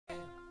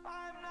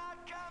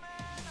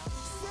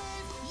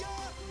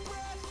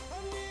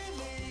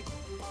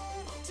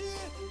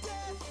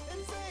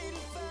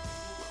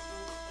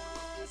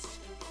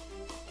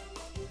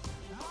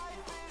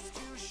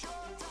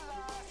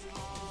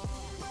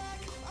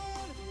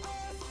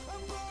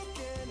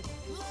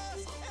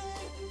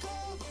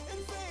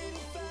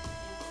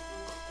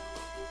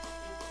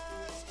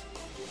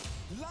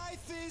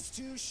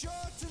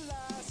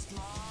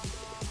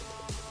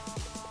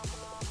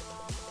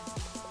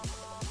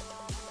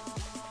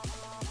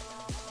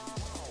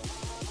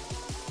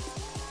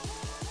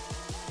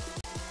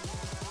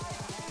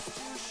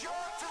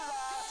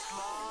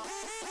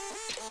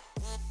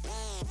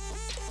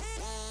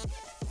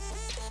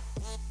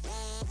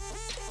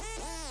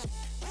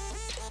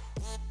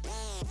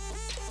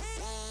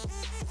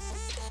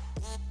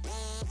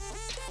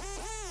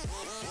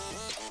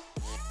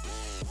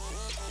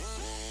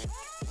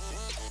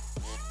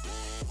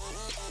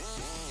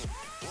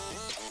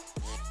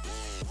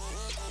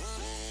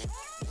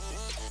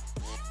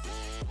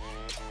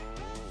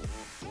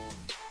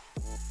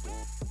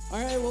All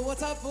right, well,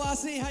 what's up,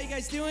 Velocity? How you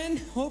guys doing?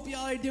 Hope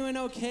y'all are doing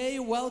okay.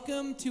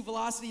 Welcome to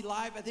Velocity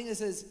Live. I think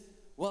this is,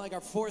 well, like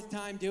our fourth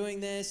time doing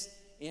this,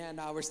 and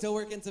we're still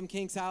working some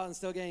kinks out and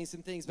still getting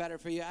some things better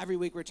for you. Every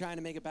week we're trying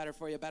to make it better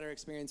for you, a better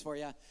experience for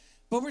you.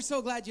 But we're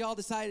so glad you all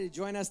decided to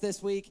join us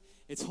this week.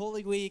 It's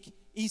Holy Week.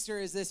 Easter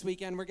is this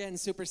weekend. We're getting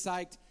super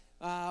psyched.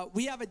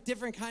 We have a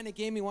different kind of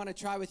game we want to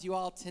try with you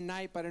all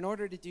tonight, but in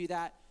order to do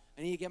that,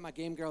 I need to get my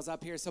game girls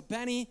up here. So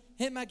Benny,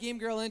 hit my game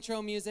girl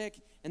intro music,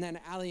 and then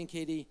Allie and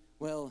Katie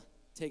will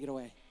take it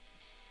away.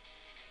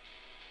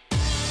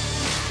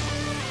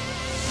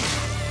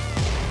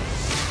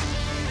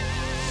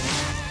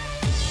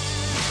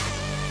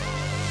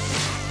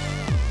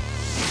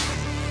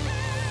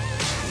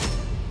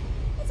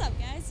 What's up,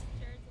 guys?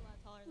 Jared's a lot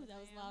taller than That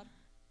was I am. loud.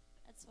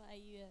 That's why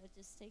you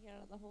just take it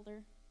out of the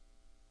holder,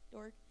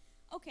 dork.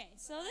 Okay,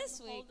 so this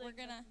week we're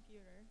gonna.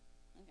 Computer.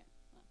 Okay.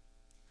 Well,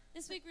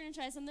 this week we're gonna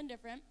try something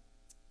different,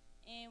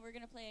 and we're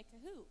gonna play a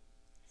Kahoot.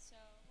 So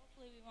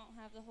hopefully we won't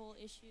have the whole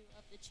issue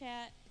of the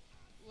chat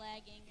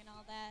lagging and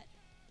all that,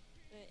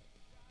 but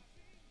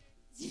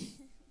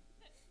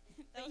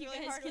That was you really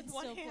guys hard can with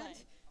one still hand.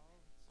 play.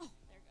 Oh,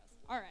 there it goes.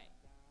 All right.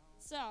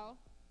 So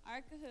our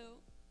Kahoot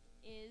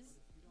is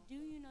Do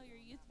You Know Your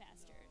Youth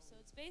Pastor? So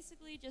it's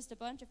basically just a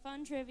bunch of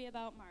fun trivia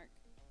about Mark.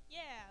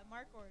 Yeah,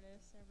 Mark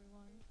Ortis,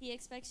 everyone. He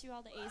expects you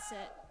all to ace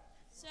it.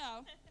 So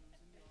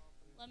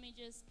let me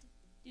just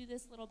do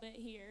this little bit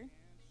here.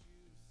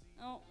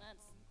 Oh,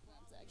 that's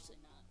actually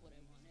not what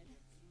I wanted.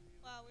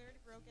 Wow, we already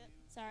broke it.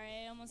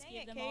 Sorry, I almost Dang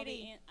gave it, them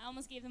Katie.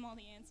 all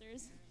the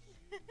answers.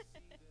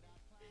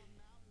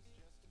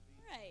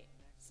 All right.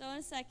 So in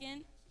a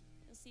second,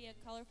 you'll see a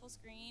colorful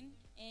screen,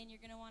 and you're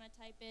gonna want to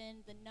type in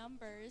the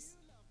numbers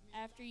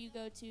after you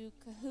go to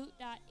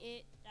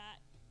kahoot.it.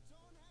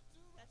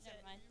 That's Never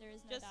it. mind, there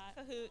is no Just dot.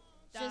 Kahoot.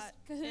 Just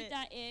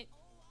kahoot.it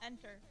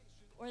Enter.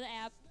 or the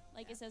app,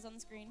 like it says on the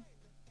screen,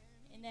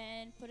 and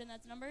then put in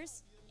those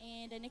numbers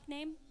and a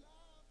nickname.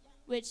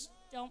 Which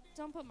don't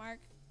put Mark,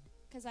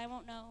 because I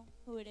won't know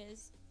who it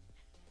is.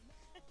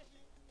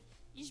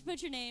 You should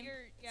put your name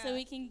so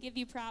we can give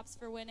you props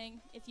for winning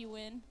if you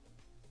win.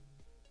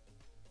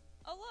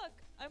 Oh, look,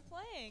 I'm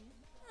playing.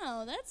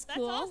 Oh, that's That's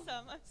cool.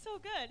 awesome. I'm so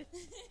good.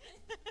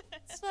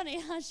 It's funny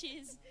how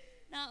she's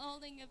not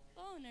holding a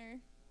phone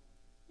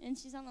and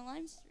she's on the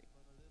live stream.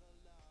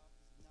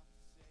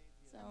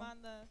 So I'm on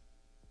the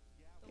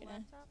Gonna-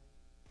 laptop.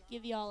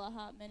 give you all a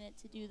hot minute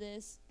to do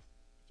this.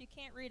 If you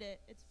can't read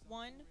it, it's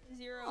 1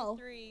 0 Oh.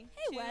 3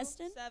 Hey, 2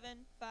 Weston.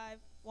 7 5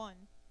 1.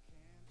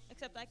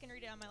 Except I can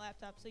read it on my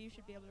laptop, so you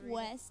should be able to read it.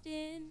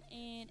 Weston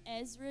and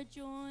Ezra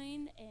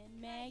joined,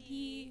 and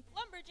Maggie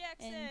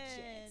Lumberjackson.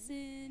 and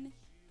Jackson.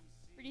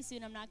 Pretty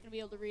soon I'm not going to be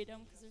able to read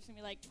them because there's going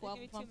to be like 12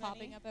 gonna of be them too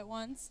popping many. up at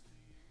once.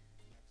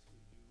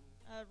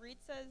 Reed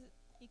says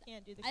he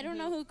can't do the I don't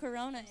know Kahoot. who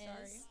Corona I'm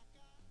sorry. is.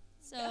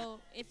 So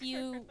if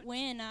you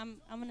win, I'm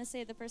going to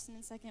say the person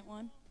in second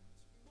one.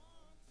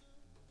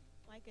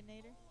 Micah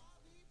Nader.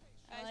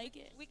 I Guys, like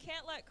we, it. We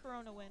can't let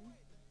Corona win.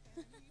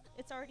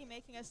 It's already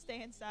making us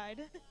stay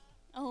inside.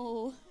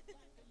 Oh.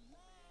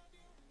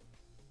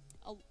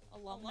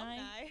 Alumni?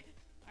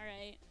 All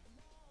right.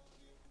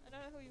 I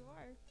don't know who you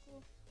are.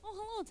 Cool. Oh,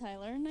 hello,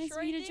 Tyler. Nice Troy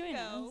for you to join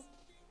Dingo. us.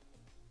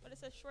 But it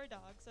says Shroy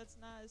Dog, so it's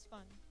not as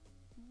fun.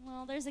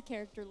 Well, there's a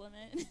character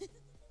limit.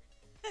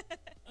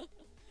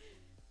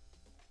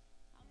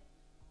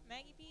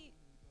 Maggie beat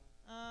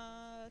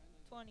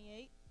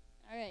 28.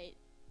 All right.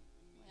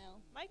 Well,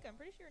 Mike, I'm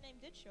pretty sure your name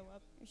did show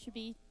up. there should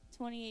be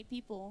 28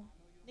 people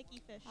Nikki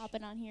Fish.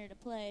 hopping on here to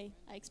play.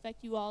 I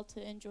expect you all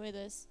to enjoy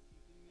this.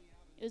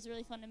 It was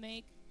really fun to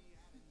make.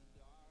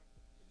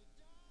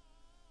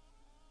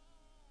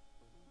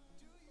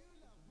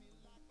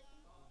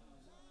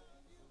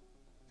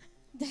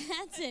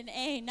 That's an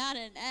A, not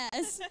an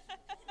S.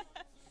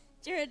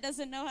 Jared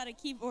doesn't know how to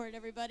keyboard,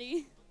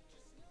 everybody.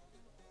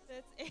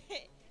 That's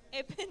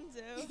a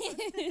Pinzo.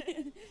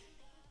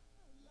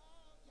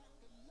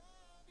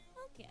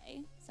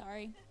 Okay,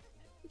 sorry.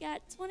 We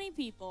got 20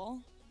 people.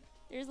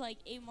 There's like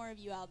 8 more of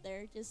you out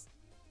there. Just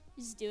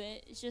do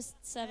it. It's just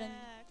 7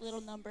 Max.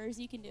 little numbers.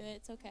 You can do it.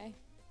 It's okay.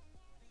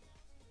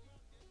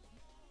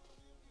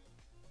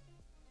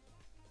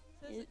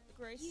 It says It-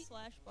 Grace you-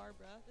 /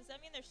 Barbara. Does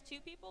that mean there's 2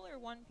 people or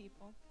 1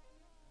 people?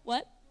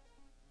 What?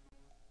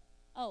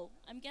 Oh,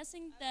 I'm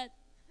guessing that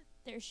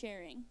they're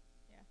sharing.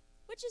 Yeah.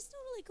 Which is still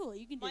really cool.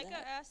 You can do Micah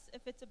that. asks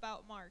if it's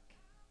about Mark.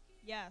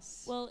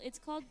 Yes. Well, it's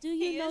called Do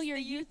he You Know is Your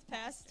the Youth youth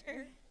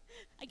pastor.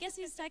 I guess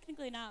he's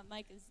technically not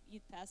Micah's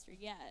youth pastor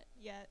yet,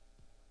 Yet.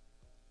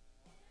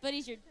 but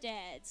he's your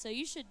dad, so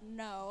you should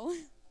know.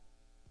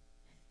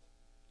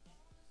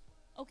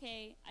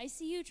 Okay, I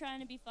see you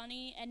trying to be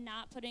funny and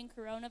not putting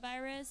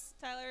coronavirus.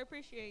 Tyler, I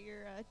appreciate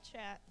your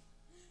chat.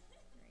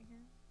 Right here.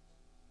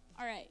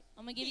 All right,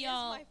 I'm going to give He you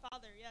all is my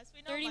father. Yes,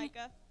 we know 30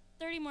 Micah.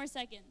 30 more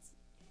seconds.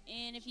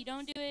 And if you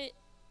don't do it,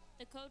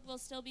 the code will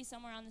still be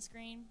somewhere on the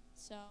screen,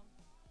 so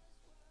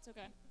it's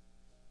okay.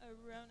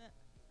 Arona.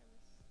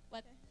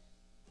 What?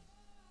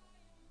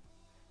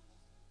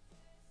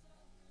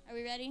 Are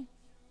we ready?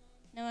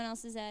 No one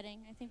else is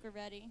adding. I think we're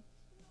ready.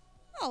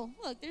 Oh,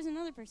 look, there's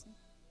another person.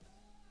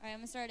 All right, I'm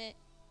going to start it.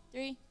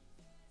 3,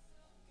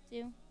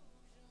 2,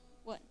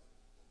 1.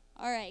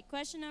 All right,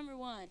 question number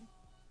 1.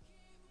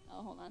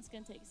 Oh, hold on. It's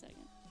going to take a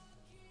second.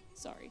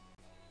 Sorry.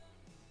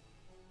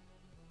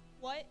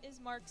 What is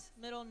Mark's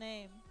middle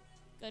name?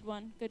 Good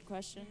one. Good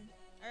question.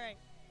 All right.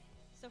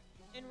 So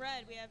in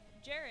red, we have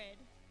Jared.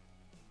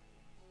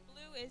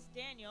 Blue is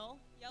Daniel.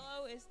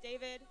 Yellow is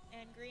David.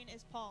 And green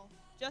is Paul.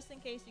 Just in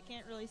case you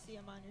can't really see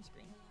him on your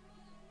screen.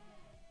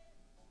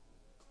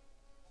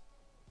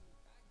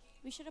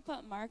 We should have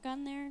put Mark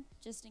on there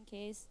just in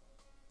case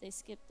they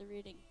skip the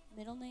reading.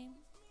 Middle name?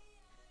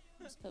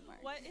 Just put Mark.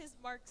 What is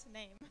Mark's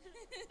name?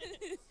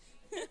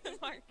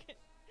 Mark.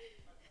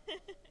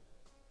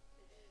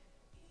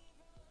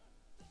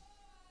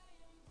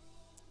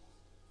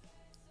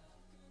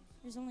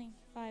 There's only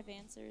 5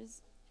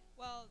 answers.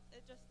 Well,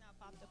 it just now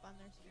popped up on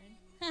their screen.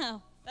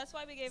 Oh, That's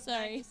why we gave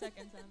Sorry. 90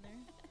 seconds on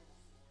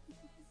there.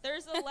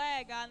 There's a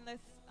lag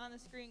on the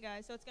screen,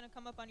 guys, so it's going to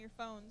come up on your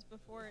phones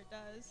before it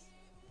does.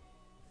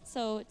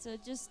 so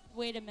just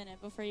wait a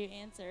minute before you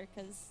answer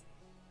because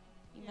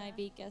you Yeah. might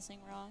be guessing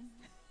wrong.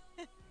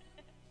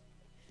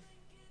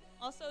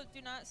 Also,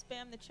 do not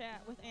spam the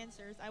chat with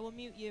answers. I will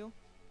mute you.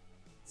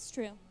 It's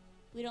true.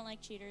 We don't like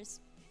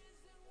cheaters.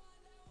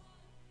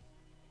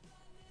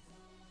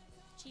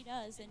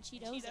 Cheetos and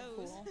Cheetos are Cheetos.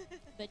 cool,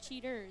 but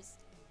cheaters.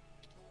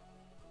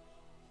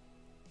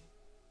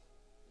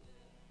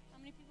 How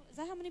many people? Is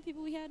that how many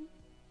people we had?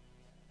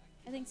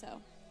 I think so.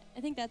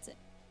 I think that's it.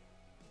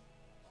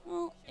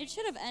 Well, it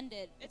should have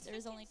ended if It's there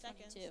was 15 only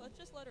seconds, 22. so let's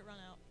just let it run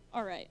out.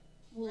 All right,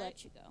 we'll Right.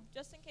 let you go.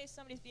 Just in case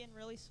somebody's being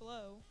really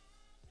slow.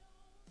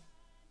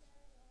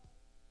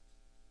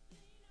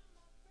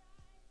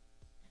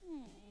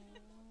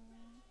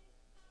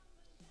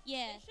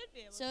 Yeah. They should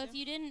be able So to. if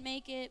you didn't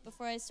make it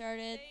before I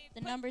started, They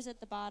the put- number's at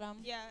the bottom.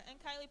 Yeah, and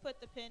Kylie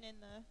put the pin in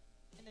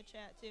the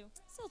chat too.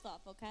 So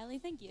thoughtful, Kylie.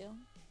 Thank you.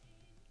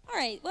 All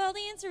right. Well,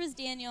 the answer was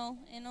Daniel,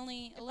 and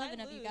only If 11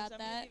 I of you lose, got I'm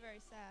that. gonna be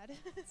very sad.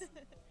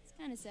 It's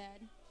kind of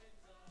sad.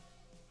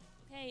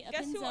 Okay,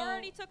 Guess who Apinzo,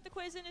 already took the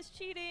quiz and is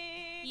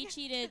cheating? he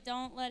cheated.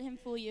 Don't let him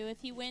fool you. If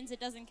he wins, it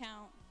doesn't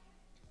count.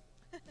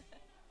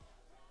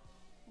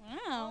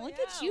 Wow, Oh, look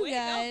yeah, at you way to go,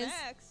 guys.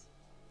 Max.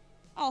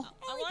 Oh,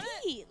 I Ellie wanna-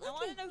 Pete, I look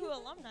want at to know who you.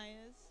 alumni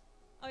is.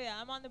 Oh yeah,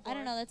 I'm on the board. I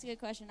don't know. That's a good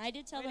question. I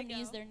did tell Way to them to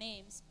use go. their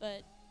names,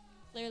 but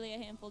clearly a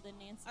handful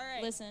didn't answer. All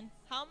right. Listen.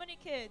 How many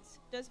kids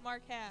does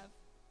Mark have?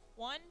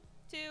 1,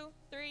 2,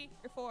 3,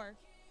 or 4?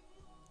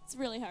 It's a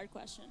really hard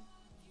question.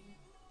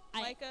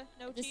 Micah,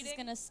 no This cheating. is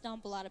going to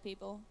stump a lot of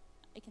people.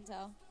 I can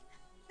tell.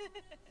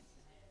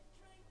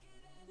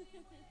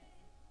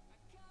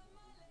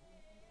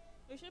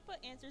 We should have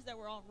put answers that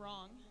were all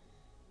wrong.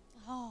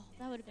 Oh,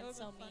 that would have That been would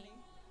so have been mean. funny.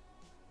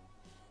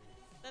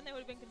 Then they would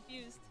have been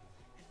confused.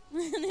 They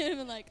would have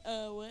been like,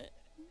 what?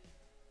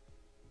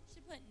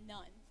 Should put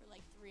none for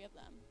like 3 of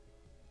them.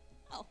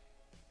 Oh,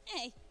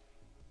 hey,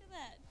 look at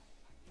that.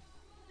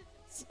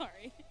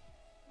 Sorry.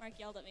 Mark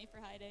yelled at me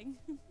for hiding.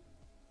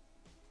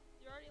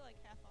 You're already like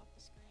half off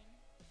the screen.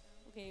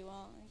 so. Okay,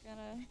 well, I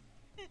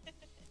gotta.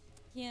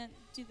 Can't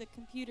do the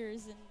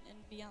computers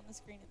and be on the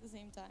screen at the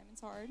same time.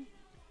 It's hard.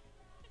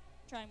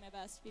 Trying my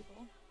best, people.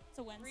 It's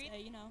a Wednesday,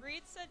 Reed, you know.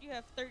 Reed said you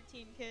have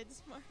 13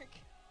 kids, Mark.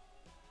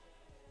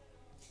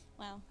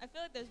 Wow. I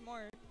feel like there's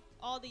more.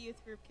 All the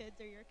youth group kids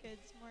are your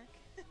kids,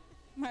 Mark.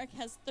 Mark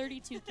has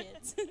 32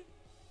 kids.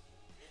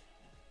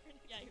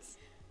 Yikes.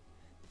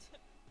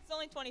 It's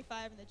only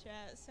 25 in the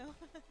chat, so.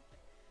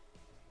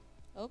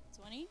 Oh,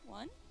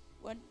 21?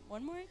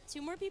 One more?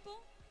 2 more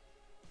people?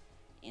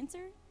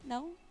 Answer?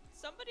 No?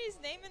 Somebody's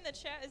name in the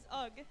chat is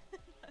Ugg.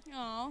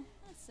 Aw,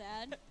 that's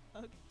sad.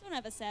 Ugg. Don't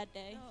have a sad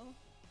day. No.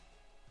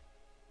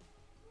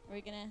 Are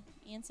we gonna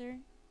answer?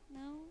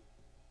 No?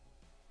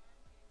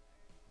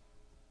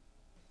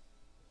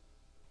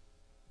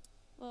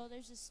 Well,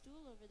 there's a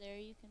stool over there.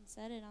 You can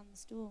set it on the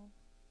stool.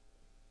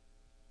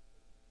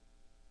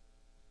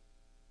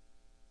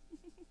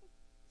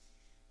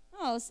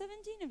 Oh,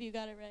 17 of you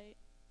got it right.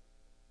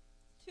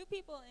 2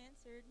 people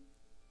answered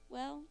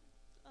Well,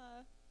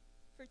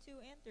 for 2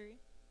 and 3.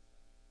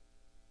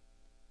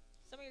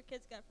 Some of your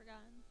kids got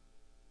forgotten.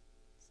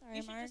 sorry,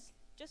 You should Mark.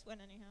 just win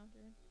anyhow,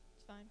 dude.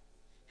 It's fine.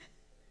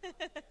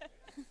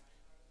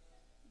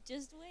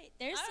 Just wait.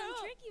 There's I some don't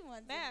know. tricky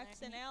ones. in Max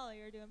there. and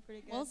Allie are doing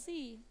pretty good. We'll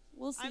see.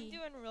 We'll see. I'm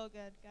doing real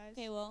good, guys.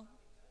 Okay, well,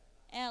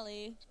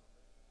 Allie.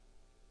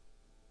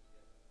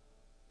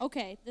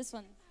 Okay, this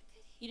one.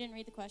 You didn't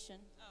read the question.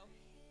 Oh.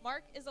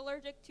 Mark is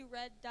allergic to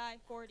red dye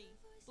 40.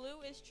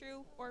 Blue is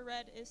true or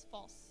red is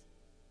false.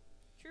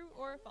 True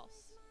or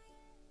false?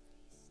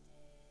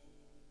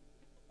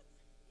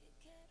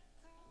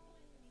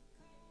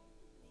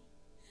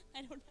 I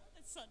don't know.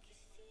 It's Sunday.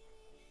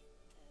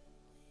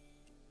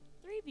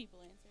 3 people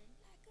answered.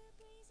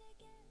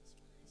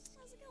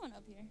 How's it going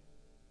up here?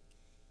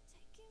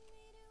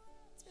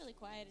 It's really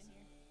quiet in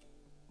here.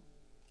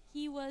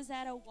 He was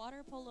at a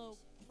water polo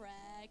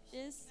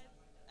practice.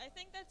 I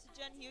think that's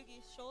Jen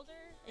Hughie's shoulder.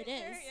 It right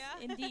there, is.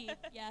 yeah. Indeed.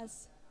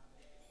 Yes.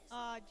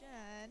 Aw,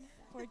 Jen.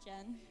 Poor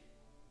Jen.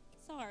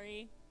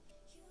 Sorry.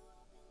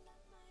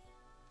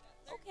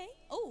 Okay.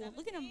 Oh,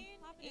 look at him 17,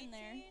 popping in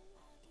there. 18.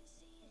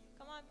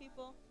 Come on,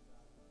 people.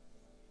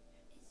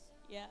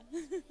 Yeah.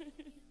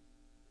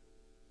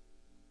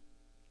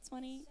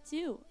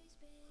 22.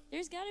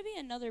 There's got to be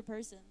another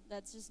person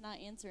that's just not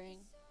answering.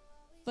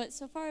 But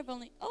so far I've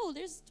only... Oh,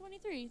 there's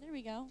 23. There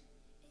we go.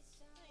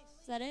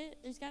 Nice. Is that it?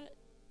 There's got...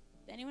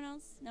 Anyone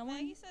else? No one?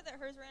 Maggie said that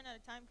hers ran out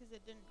of time because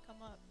it didn't come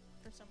up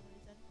for some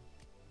reason.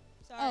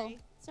 Oh, Sorry.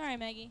 sorry,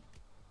 Maggie.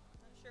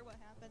 Not sure what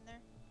happened there.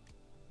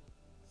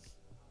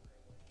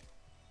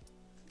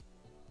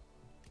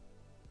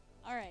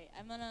 All right,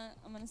 I'm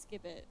gonna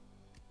skip it.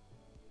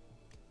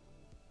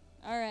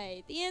 All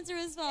right, the answer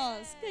is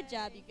false. Good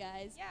job, you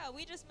guys. Yeah,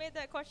 we just made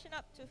that question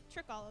up to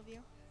trick all of you.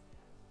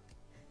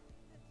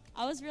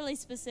 I was really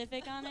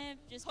specific on it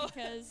just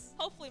because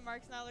Hopefully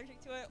Mark's not allergic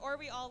to it, or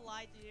we all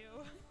lied to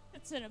you.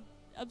 it's an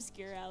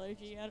obscure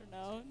allergy. I don't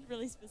know,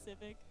 really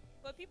specific.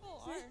 But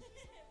people are.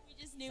 We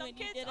just knew Some and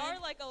you kids didn't. are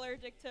like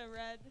allergic to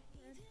red.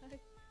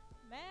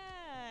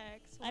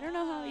 Max. I don't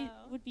know how he wow.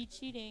 would be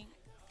cheating.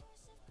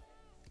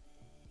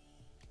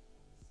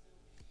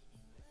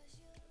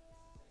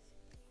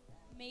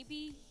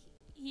 Maybe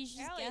he's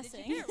just Allie,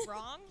 guessing. did you get it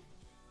wrong?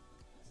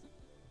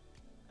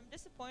 I'm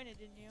disappointed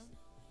in you.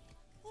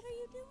 What are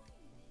you doing?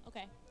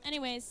 Okay.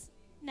 Anyways,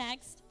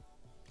 next.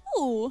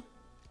 Ooh.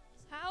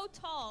 How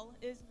tall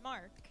is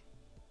Mark?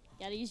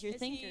 Gotta use your Is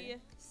thinker. he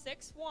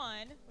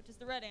 6'1", which is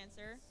the red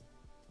answer,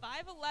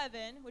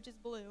 5'11", which is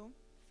blue,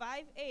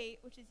 5'8",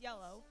 which is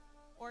yellow,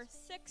 or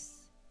 6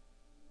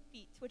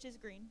 feet, which is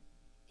green?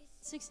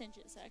 6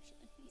 inches,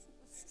 actually.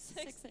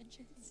 6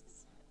 inches.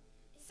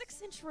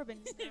 6-inch ribbon,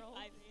 girl.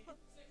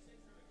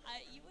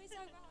 You always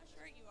talk about how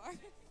short you are.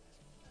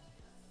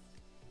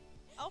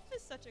 Elf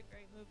is such a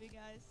great movie,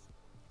 guys.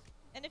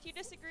 And if you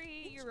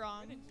disagree, you're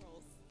wrong.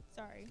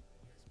 Sorry.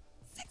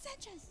 6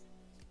 inches.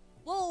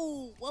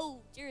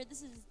 Whoa, Jared,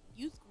 this is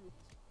youth group.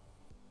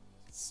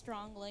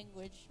 Strong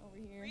language over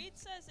here. Reed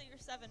says that you're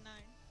 7'9".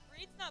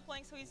 Reed's not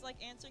playing, so he's like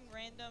answering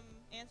random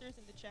answers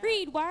in the chat.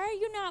 Reed, why are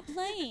you not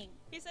playing?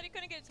 He said he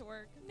couldn't get it to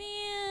work.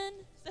 Man,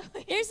 So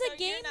there's so a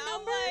game you're now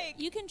number. Like,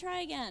 You can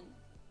try again.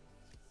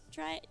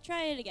 Try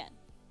it again.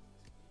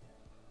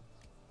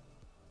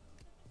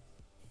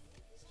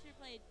 Should have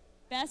played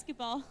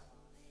basketball.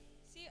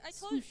 see, I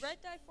told you, Swoosh. red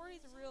dye 40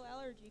 is a real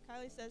allergy.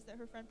 Kylie says that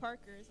her friend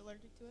Parker is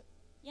allergic to it.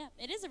 Yeah,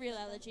 it is a real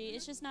allergy.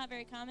 It's just not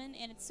very common,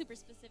 and it's super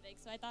specific,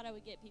 so I thought I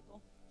would get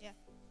people. Yeah.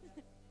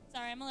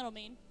 Sorry, I'm a little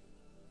mean.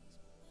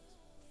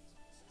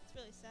 It's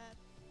really sad.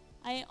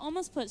 I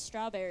almost put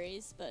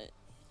strawberries, but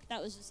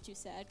that was just too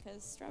sad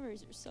because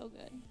strawberries are so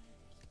good.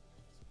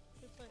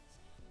 To put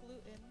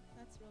gluten,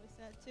 that's really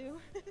sad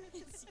too.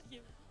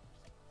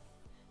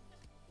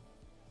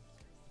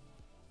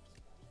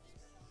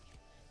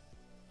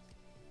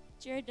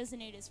 Jared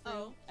doesn't eat his fruit.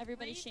 Oh,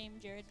 Everybody Reed? shame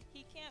Jared.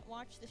 He can't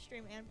watch the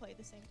stream and play at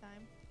the same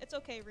time. It's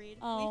okay, Reed.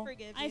 Oh, We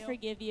forgive you. I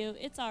forgive you.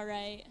 It's all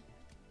right.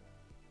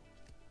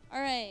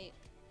 All right.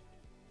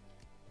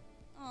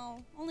 Oh,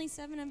 only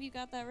 7 of you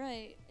got that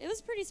right. It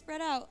was pretty spread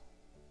out.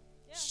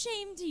 Yeah.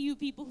 Shame to you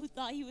people who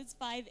thought he was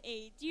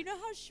 5'8". Do you know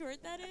how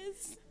short that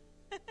is?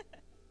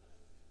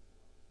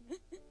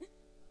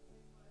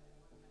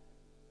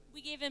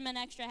 We gave him an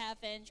extra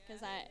half inch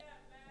because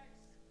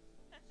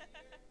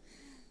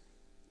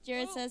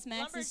Jared Ooh, says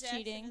Max is Lumberjackson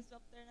cheating. is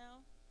up there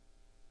now.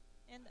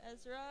 And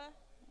Ezra.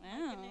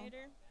 Wow.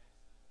 Machinator.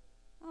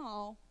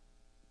 Oh.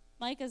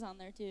 Micah's on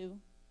there too.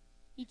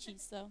 He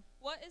cheats though.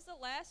 What is the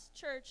last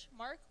church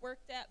Mark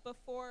worked at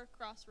before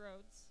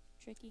Crossroads?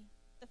 Tricky.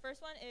 The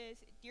first one is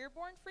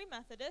Dearborn Free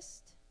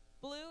Methodist.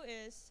 Blue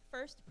is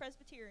First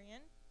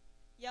Presbyterian.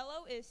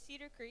 Yellow is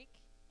Cedar Creek.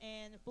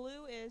 And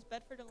blue is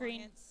Bedford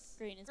Alliance.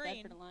 Green is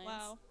Bedford Alliance.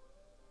 Wow.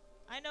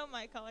 I know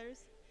my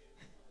colors.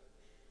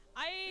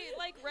 I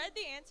read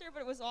the answer, but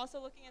it was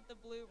also looking at the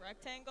blue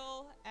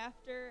rectangle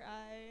after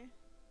I...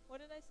 What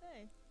did I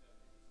say?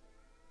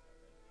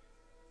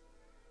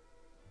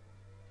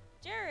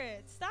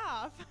 Jared,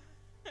 stop.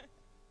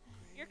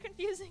 You're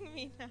confusing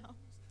me now.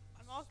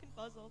 I'm all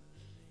confuzzled.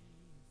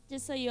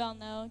 Just so you all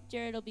know,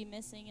 Jared will be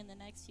missing in the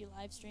next few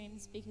live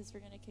streams because we're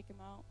going to kick him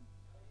out.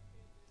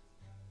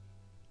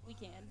 We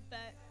can.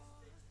 Bet.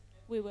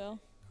 We will.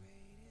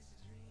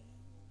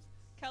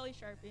 Kelly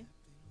Sharpie.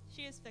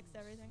 She has fixed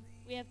everything.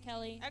 We have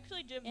Kelly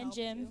Actually, Jim and helped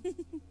Jim. too.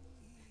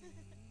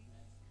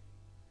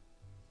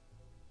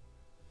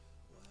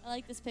 I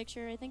like this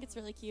picture. I think it's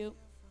really cute.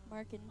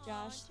 Mark and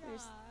Josh. Aw, They're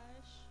Josh.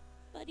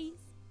 buddies.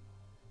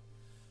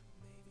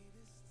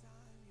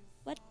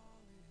 What?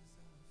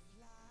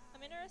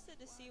 I'm interested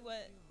to see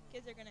what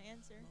kids are going to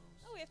answer.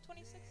 Oh, we have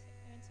 26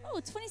 answers. Oh,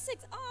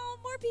 26. Oh,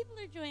 more people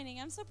are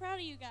joining. I'm so proud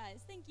of you guys.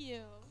 Thank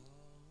you.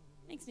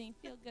 Makes me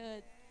feel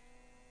good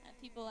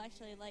that people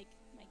actually like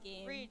my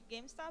game. Reed,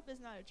 GameStop is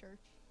not a church.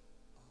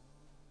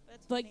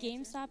 That's But funny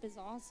answer. GameStop is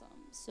awesome.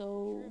 So,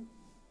 True.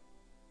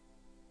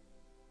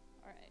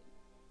 all right.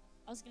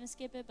 I was going to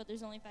skip it, but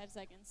there's only 5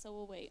 seconds, so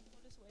we'll wait.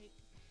 We'll just wait.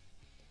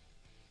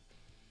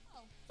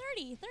 Oh,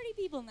 30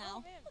 people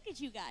now. man. Look at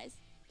you guys.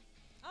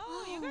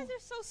 Oh, you guys are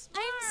so smart.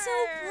 I'm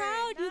so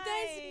proud you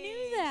guys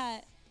knew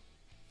that.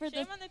 For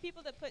Shame the on the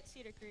people that put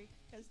Cedar Creek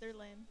because they're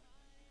lame.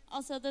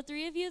 Also, the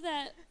 3 of you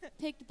that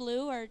picked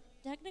Blue are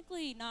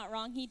technically not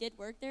wrong. He did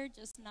work there,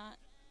 just not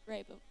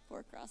right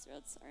before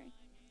Crossroads. Sorry.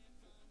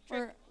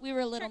 We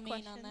were a little trick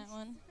mean on that questions.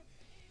 one.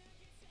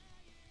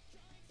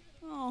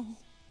 Oh,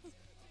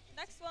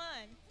 Next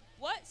one.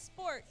 What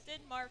sport did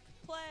Mark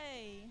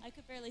play? I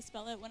could barely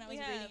spell it when I We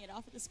was have reading it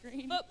off of the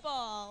screen.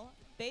 Football,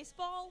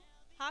 baseball,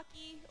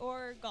 hockey,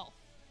 or golf?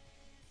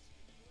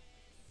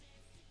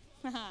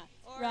 Haha,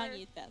 Or wrong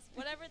youth best.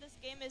 Whatever this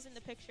game is in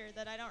the picture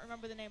that I don't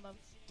remember the name of.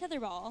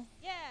 Tetherball.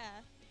 Yeah.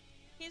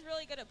 He's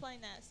really good at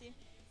playing that, see?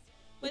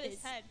 With With his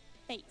his head.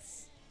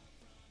 Face.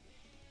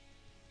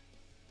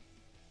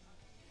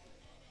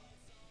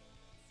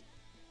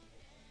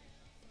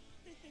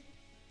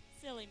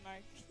 Silly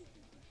Mark.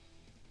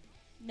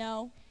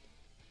 No.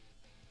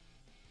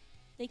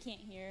 They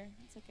can't hear.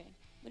 It's okay.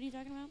 What are you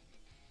talking about?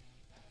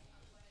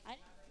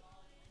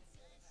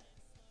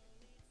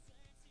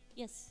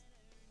 Yes.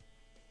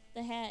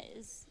 The hat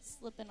is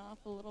slipping off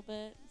a little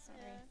bit. Sorry.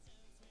 Yeah.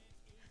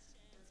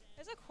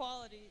 There's a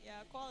quality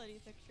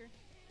picture.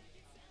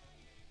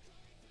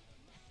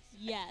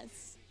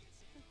 Yes.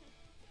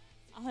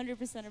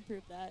 100%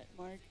 approve that,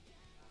 Mark.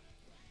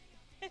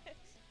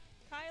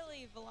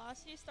 Kylie,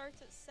 velocity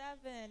starts at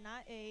 7,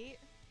 not 8.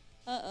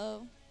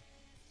 Uh-oh.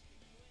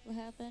 What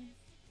happened?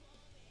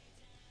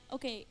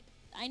 Okay,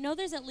 I know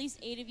there's at least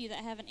 8 of you that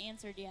haven't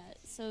answered yet,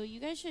 so you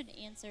guys should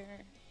answer.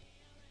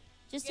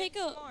 Just Get take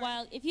a smart.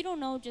 while. If you don't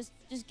know, just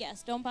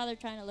guess. Don't bother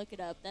trying to look it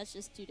up. That's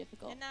just too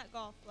difficult. And not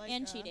golf, like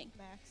And cheating.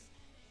 Max.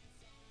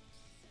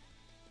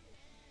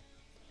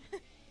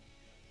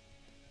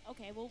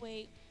 Okay, we'll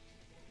wait.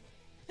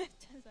 10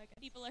 seconds.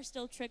 People are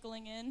still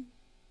trickling in.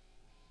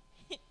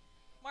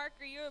 Mark,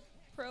 are you a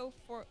pro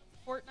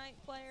Fortnite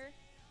player?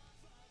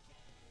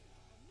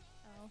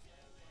 Oh.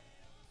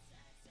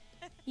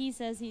 He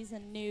says he's a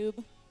noob.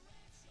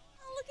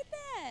 Oh, look at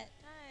that.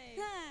 Nice.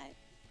 Hi.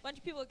 Bunch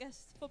of people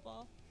guessed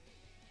football.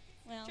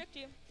 Well, Tricked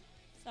you.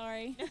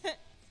 sorry.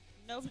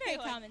 Nobody It's a very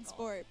likes common golf.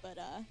 sport, but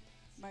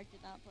Mark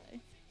did not play.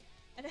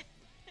 And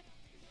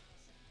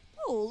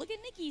Oh, look at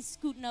Nikki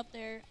scooting up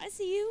there. I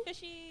see you.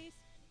 Fishies.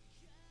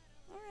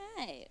 All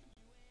right.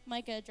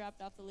 Micah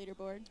dropped off the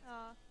leaderboard.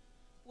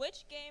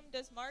 Which game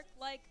does Mark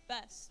like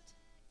best?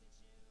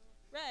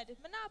 Red,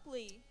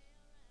 Monopoly.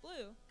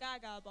 Blue,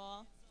 Gaga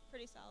Ball.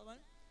 Pretty solid one.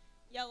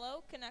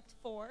 Yellow, Connect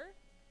 4.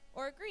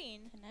 Or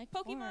green, Connect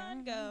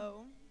Pokemon 4.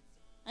 Go.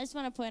 I just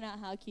want to point out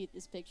how cute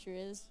this picture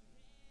is.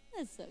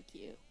 That's so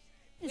cute.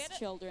 It's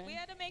children. We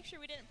had to make sure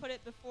we didn't put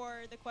it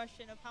before the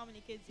question of how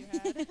many kids you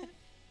had.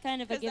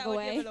 Kind of a Because that would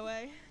giveaway. give it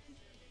away.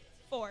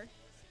 4.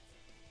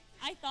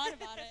 I thought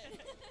about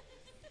it.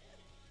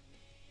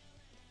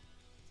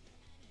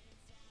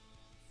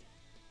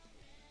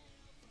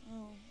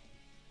 Oh.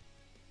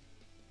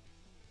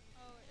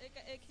 Oh,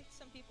 it kicked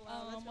some people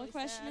out. That's really What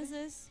question sad. is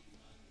this?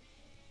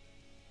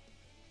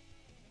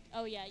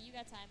 Oh yeah, you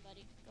got time,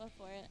 buddy. Go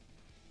for it.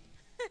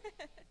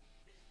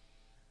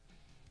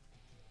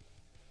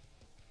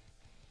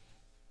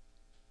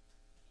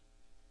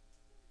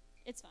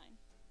 It's fine.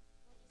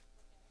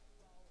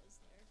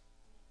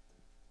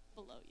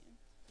 Below you.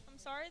 I'm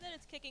sorry that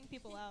it's kicking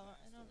people out.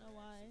 I don't know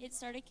why. It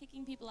started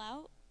kicking people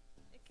out.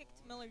 It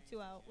kicked Miller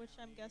 2 out, which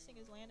I'm guessing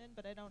is Landon,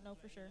 but I don't know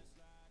for sure.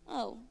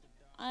 Oh,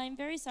 I'm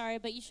very sorry,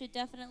 but you should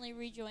definitely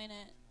rejoin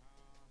it.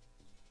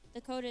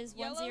 The code is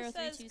Yellow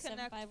says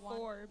Connect 1032751.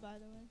 4, by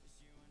the way.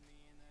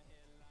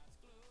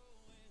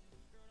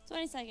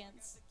 20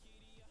 seconds.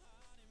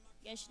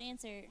 You guys should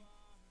answer.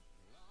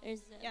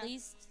 There's at Yeah.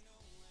 least,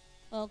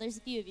 well, there's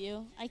a few of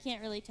you. I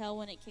can't really tell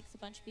when it kicks a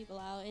bunch of people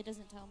out. It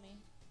doesn't tell me.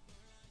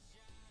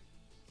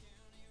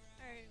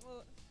 Alright,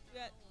 well, we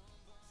got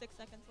 6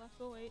 seconds left.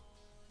 We'll wait.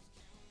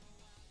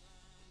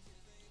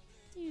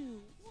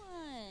 2, 1.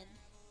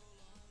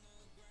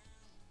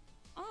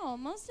 Oh,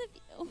 most of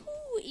you,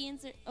 who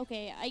answered?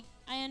 Okay,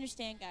 I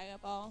understand Gaga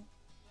Ball.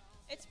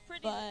 It's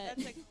pretty. But-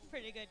 That's a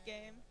pretty good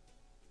game.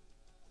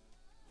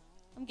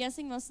 I'm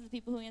guessing most of the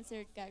people who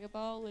answered Gaga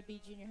Ball would be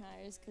junior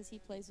hires because he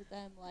plays with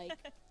them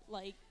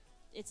like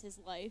it's his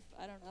life.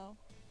 I don't know.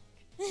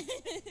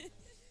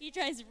 He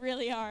tries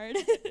really hard.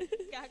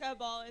 Gaga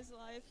Ball is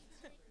live.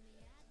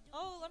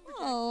 Oh, Lumberjack.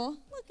 Oh,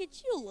 look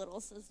at you, little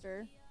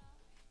sister.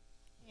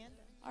 And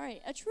All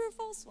right, a true or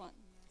false one.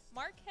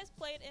 Mark has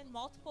played in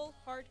multiple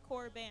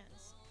hardcore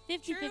bands.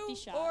 50-50 True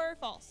shot. or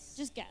false?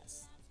 Just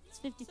guess. It's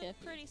 50-50. It's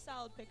a pretty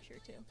solid picture,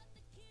 too.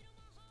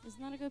 Isn't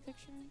that a good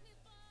picture?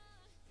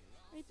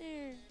 Right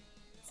there.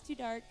 It's too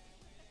dark.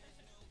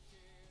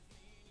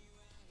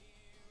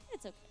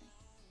 It's okay.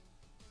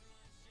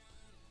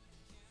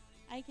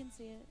 I can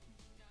see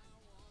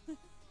it.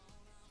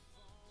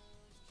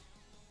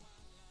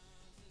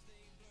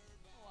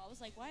 Oh, I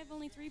was like, why have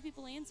only 3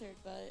 people answered?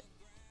 But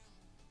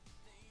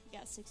you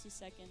got 60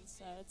 seconds,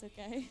 so it's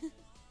okay.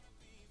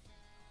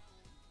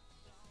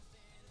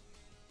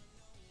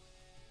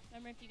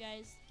 Remember, if you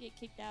guys get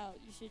kicked out,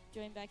 you should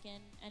join back in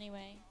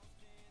anyway.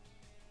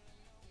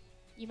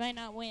 You might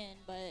not win,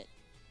 but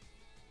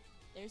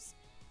there's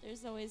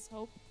always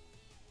hope.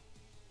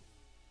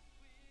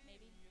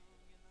 Maybe.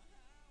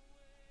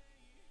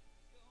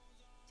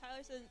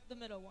 Tyler said the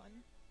middle one.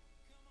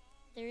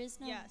 There is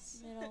no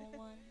Yes. middle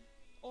one.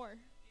 Or.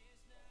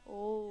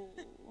 Oh.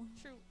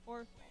 True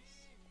or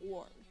false.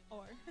 Or.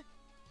 Or.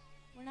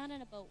 We're not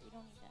in a boat. We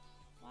don't need that.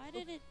 Why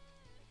did it...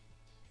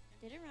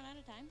 Did it run out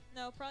of time?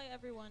 No, probably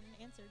everyone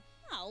answered.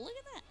 Oh, look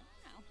at that.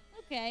 Wow.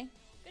 Okay.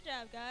 Good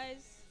job,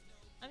 guys.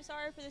 I'm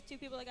sorry for the 2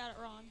 people that got it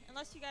wrong.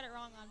 Unless you got it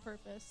wrong on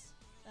purpose,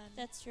 then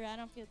That's true. I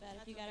don't feel bad if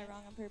That's you got it okay.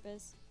 wrong on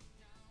purpose.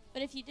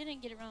 But if you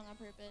didn't get it wrong on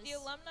purpose, the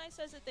alumni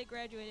says that they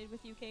graduated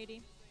with you,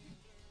 Katie.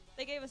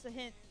 They gave us a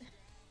hint.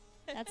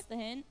 that's the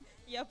hint.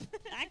 Yep.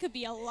 That could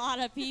be a lot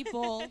of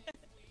people.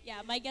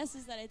 Yeah, my guess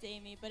is that it's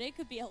Amy, but it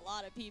could be a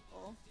lot of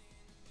people.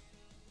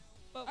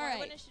 But All why right.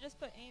 wouldn't she just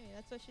put Amy?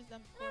 That's what she's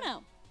done I before. don't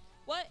know.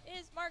 What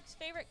is Mark's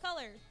favorite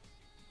color?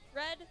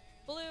 Red,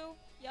 blue,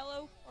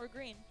 yellow, or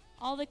green?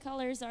 All the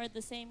colors are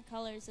the same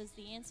colors as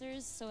the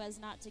answers so as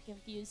not to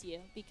confuse you,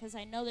 because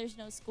I know there's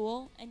no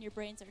school and your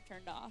brains are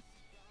turned off.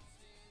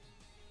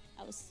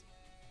 I was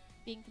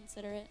being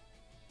considerate.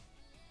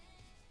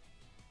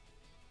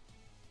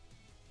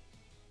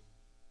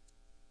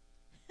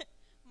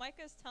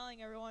 Micah's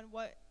telling everyone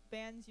what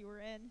bands you were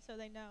in so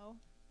they know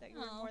that you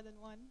were in Oh. more than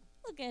one.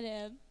 Look at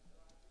him.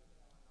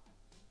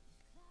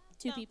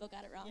 Two No. people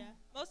got it wrong. Yeah,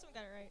 most of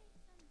them got it right.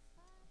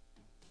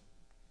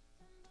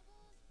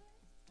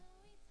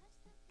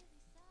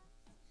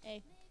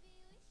 Hey.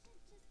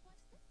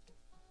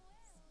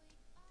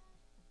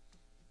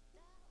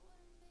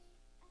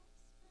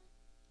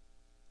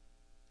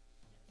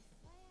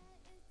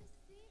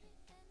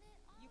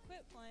 You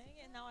quit playing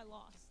and now I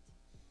lost.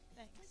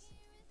 Thanks.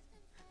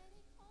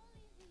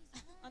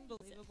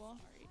 Unbelievable.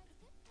 Sorry.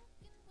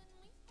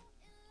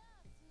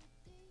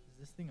 Is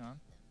this thing on? Are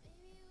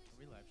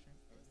we live stream?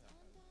 Are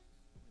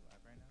we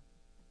live right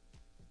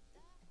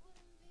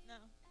now?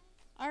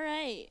 No. All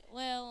right.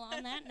 Well,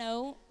 on that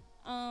note,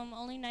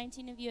 only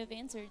 19 of you have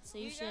answered, so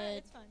you got it, should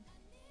it's fun.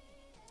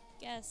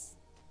 guess.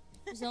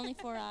 There's only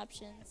 4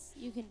 options.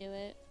 You can do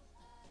it.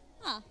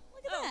 Ah,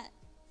 look at Oh. that.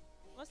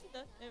 Must have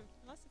done. It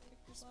must have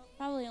kicked us out.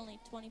 Probably only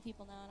 20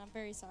 people now, and I'm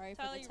very sorry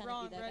Tyler, for the you're 10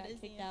 wrong. of you that Red got is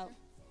the kicked out. answer.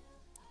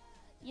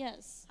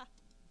 Yes. Ha.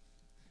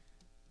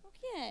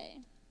 Okay.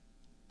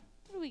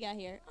 What do we got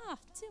here? Ah,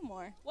 2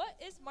 more. What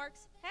is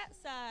Mark's hat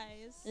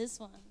size? This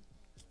one.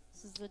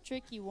 This is the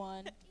tricky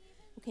one.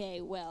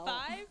 Okay, well.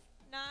 5,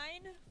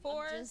 9,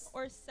 4, just-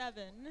 or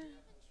 7?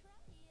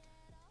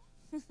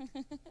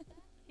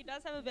 He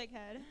does have a big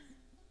head.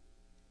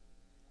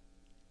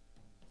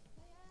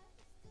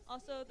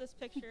 Also, this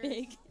picture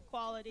Big. is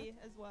quality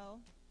as well.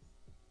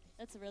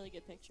 That's a really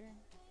good picture.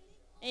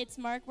 It's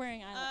Mark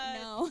wearing eyeliner. Uh,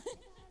 No.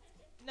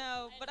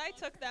 No, but I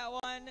took that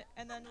one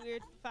and then we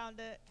found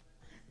it.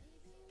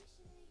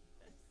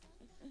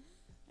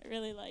 I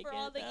really like For it.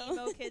 all the though.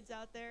 emo kids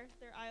out there,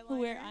 their eyeliner. Who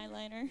wear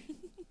eyeliner.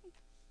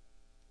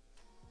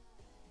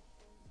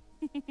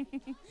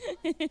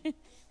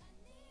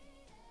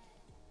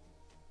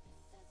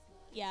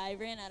 Yeah, I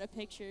ran out of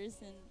pictures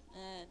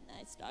and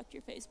I stalked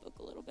your Facebook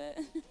a little bit.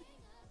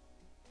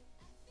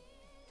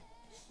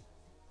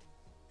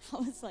 I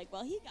was like,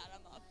 well, he got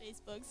him off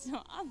Facebook,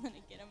 so I'm going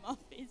to get him off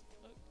Facebook.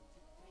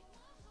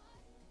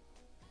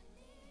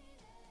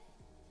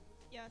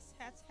 Yes,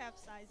 hats have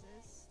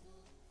sizes.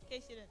 In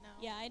case you didn't know.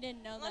 Yeah, I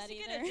didn't know Unless that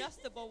you either. get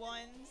adjustable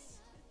ones.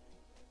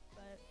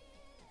 But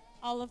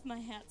All of my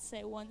hats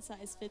say one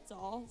size fits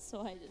all,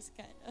 so I just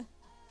kind of.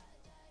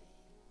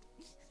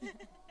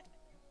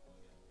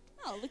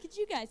 Oh, look at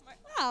you guys.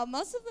 Wow,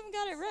 most of them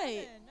got it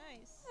right. 7,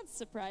 nice. That's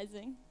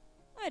surprising.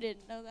 I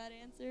didn't know that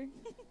answer.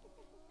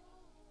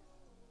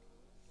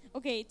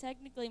 Okay,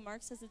 technically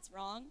Mark says it's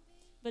wrong,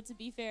 but to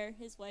be fair,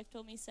 his wife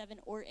told me 7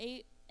 or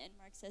 8, and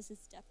Mark says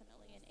it's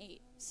definitely an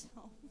 8, so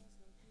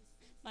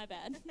my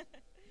bad.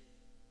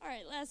 All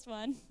right, last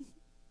one.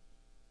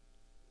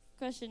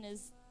 Question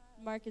is,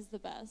 Mark is the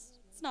best.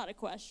 It's not a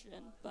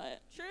question, but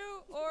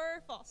True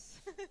or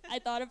false? I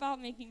thought about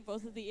making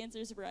both of the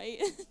answers right,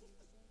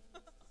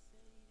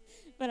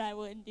 but I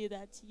wouldn't do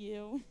that to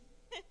you.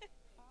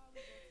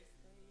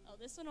 Oh,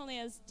 this one only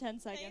has 10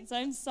 seconds.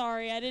 I'm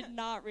sorry. I did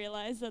not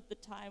realize that the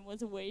time was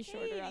way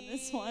shorter on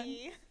this one.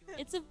 Hey.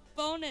 It's a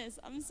bonus.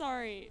 I'm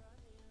sorry.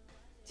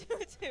 2,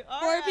 2. All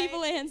 4 right.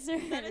 people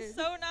answered. That is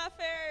so not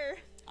fair.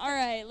 All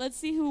right, let's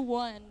see who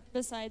won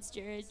besides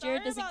Jared. Sorry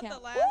Jared doesn't about count.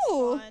 the last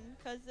Ooh! one,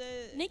 because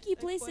Nikki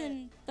placed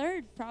in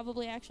 3rd,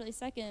 probably actually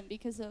 2nd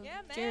because of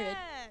Yeah, Jared.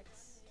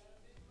 Max.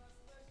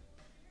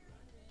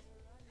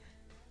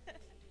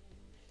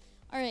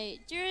 All right,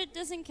 Jared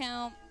doesn't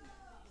count.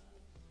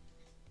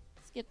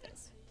 Skip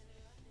this.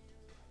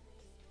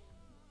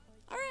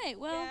 All right,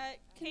 well, Yeah,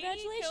 Katie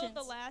congratulations. killed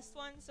the last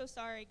one, so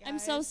sorry, guys. I'm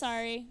so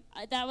sorry.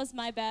 That was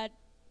my bad.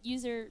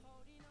 User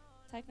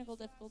technical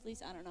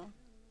difficulties. I don't know.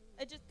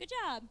 Good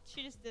job.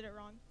 She just did it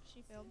wrong.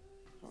 She failed.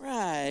 All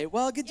right.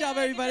 Well, good job,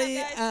 Yeah, good job, everybody.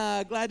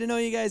 guys. Glad to know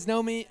you guys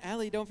know me.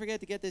 Allie, don't forget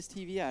to get this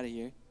TV out of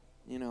here.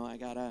 You know, I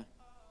gotta.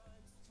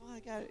 Well, I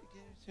gotta.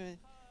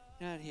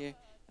 not here.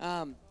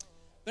 But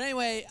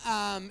anyway,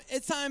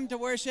 it's time to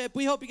worship.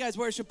 We hope you guys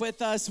worship with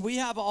us. We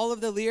have all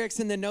of the lyrics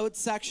in the notes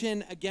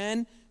section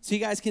again, so you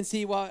guys can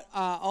see what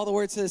all the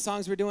words to the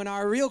songs we're doing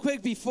are. Real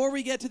quick, before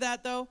we get to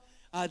that, though,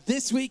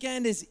 this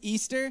weekend is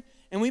Easter,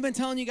 and we've been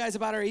telling you guys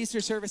about our Easter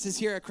services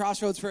here at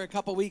Crossroads for a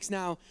couple weeks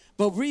now,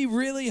 but we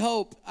really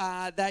hope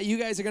that you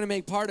guys are going to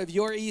make part of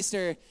your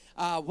Easter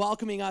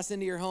welcoming us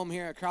into your home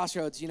here at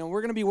Crossroads. You know,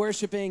 we're going to be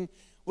worshiping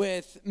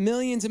with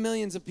millions and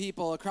millions of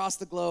people across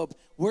the globe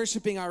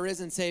worshiping our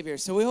risen Savior.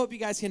 So we hope you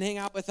guys can hang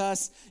out with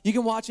us. You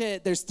can watch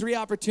it. There's 3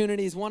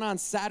 opportunities, one on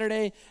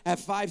Saturday at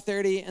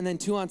 5:30 and then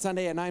 2 on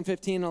Sunday at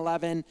 9:15 and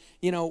 11.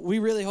 You know, we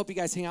really hope you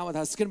guys hang out with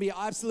us. It's going to be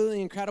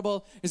absolutely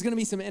incredible. There's going to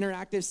be some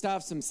interactive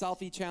stuff, some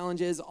selfie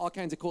challenges, all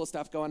kinds of cool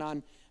stuff going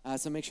on.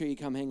 So make sure you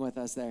come hang with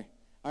us there.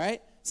 All right?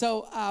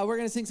 So we're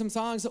going to sing some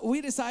songs.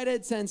 We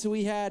decided, since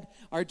we had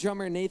our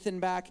drummer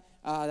Nathan back,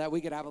 that we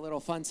could have a little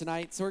fun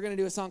tonight. So we're going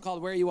to do a song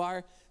called Where You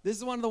Are. This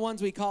is one of the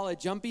ones we call a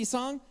jumpy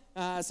song.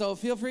 So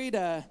feel free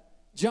to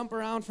jump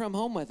around from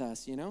home with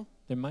us, you know?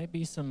 There might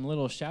be some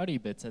little shouty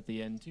bits at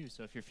the end, too.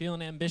 So if you're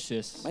feeling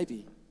ambitious, Might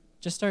be.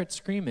 just start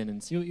screaming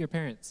and see what your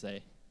parents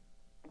say.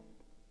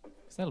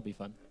 'Cause that'll be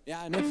fun.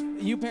 Yeah, and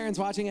if you parents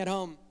watching at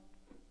home,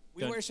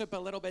 we Done. worship a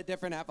little bit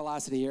different at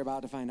Velocity. You're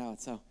about to find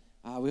out. So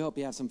we hope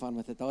you have some fun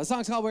with it, though. The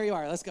song's called Where You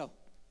Are. Let's go.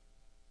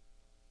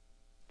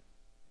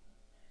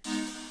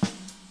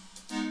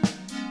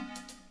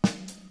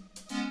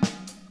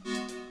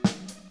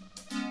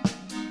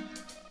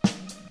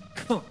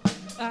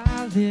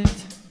 I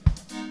lived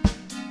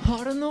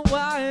hard on the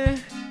wire,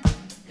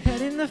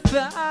 head in the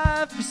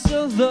fire for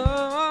so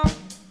long,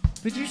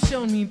 but you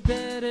showed me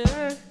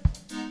better,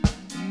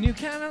 a new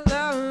kind of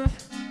love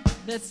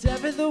that's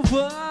ever the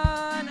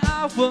one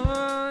I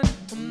want.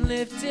 I'm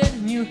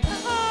lifting you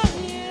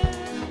higher,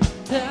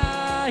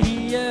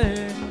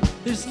 higher.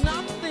 There's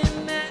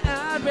nothing that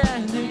I'd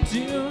rather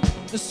do.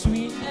 The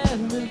sweet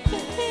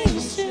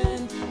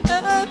elevation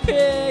of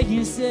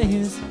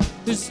praises.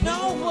 There's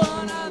no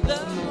one I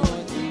love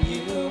more than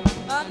you.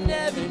 I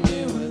never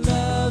knew a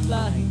love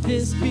like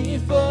this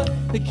before.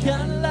 The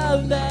kind of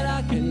love that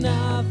I could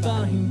not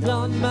find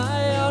on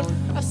my own.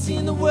 I've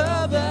seen the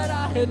world, but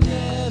I had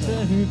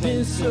never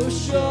been so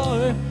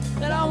sure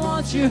that I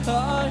want your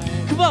heart.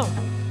 Come on.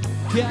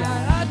 God,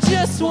 I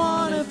just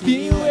wanna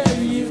be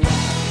where you are.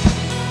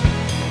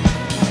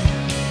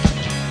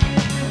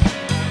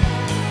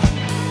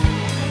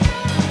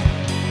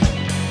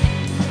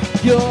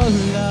 Your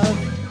love,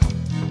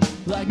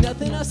 like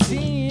nothing I've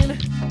seen.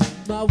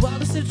 My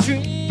wildest of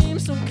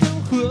dreams don't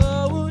come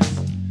close,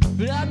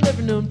 but I've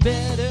never known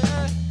better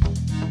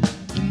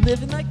than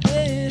living like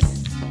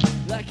this.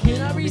 Like,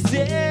 can I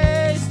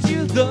resist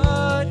you,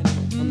 Lord?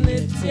 I'm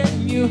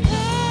lifting you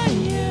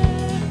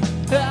higher,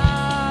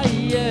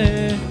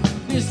 higher.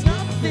 There's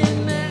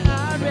nothing that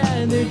I'd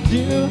rather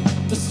do.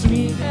 A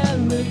sweet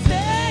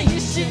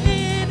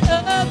elevation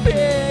of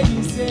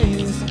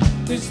praises.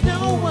 There's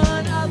no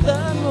one I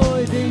love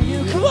more than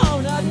you. Come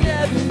on, I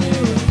never knew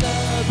a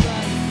love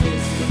like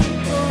this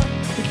before.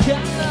 The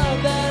kind of love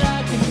that I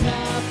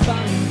cannot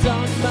find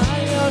on my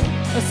own.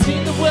 I've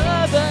seen the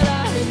world, but I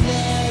had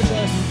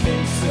never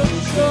been so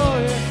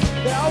sure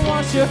that I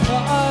want your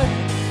heart.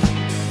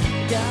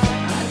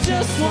 God, I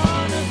just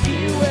wanna be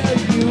where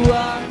you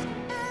are.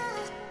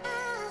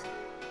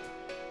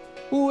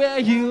 Where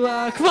you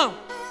are, come on.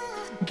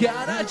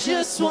 God, I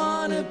just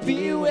wanna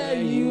be where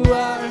you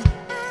are.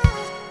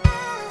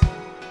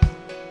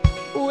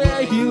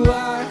 Where you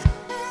are.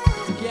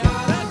 God,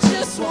 I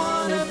just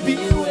wanna be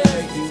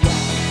where you are.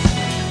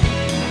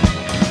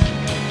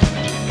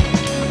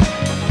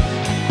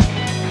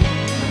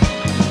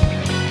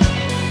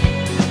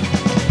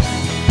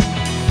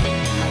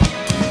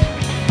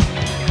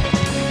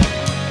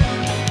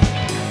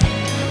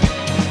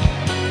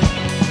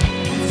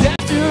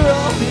 After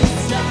all this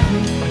time,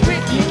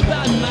 with you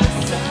by my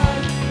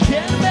side,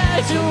 can't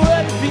imagine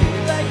what it'd be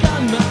like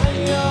on my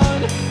own.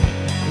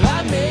 I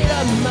made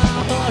up my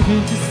heart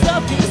into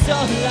something is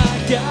all I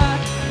got.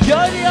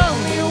 You're the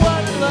only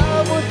one in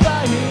love with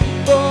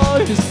fighting for.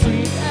 The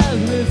sweet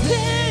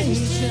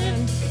elevation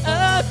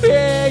of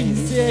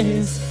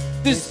praises.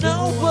 There's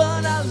no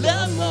one I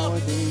love more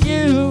than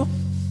you.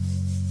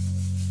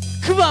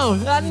 Come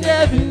on, I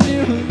never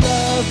knew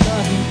love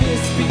like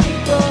this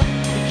before.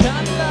 The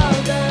kind of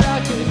love that I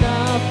could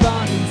not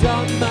find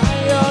on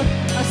my own.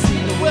 I've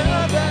seen the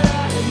world, but I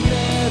have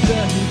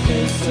never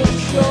been so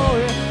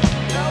sure.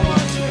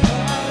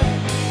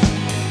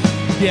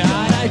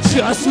 God, I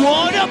just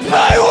wanna be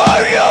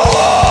where you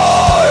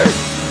are.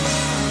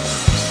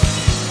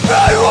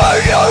 Be where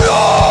you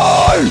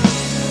are.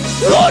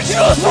 I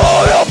just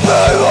wanna be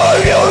where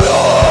you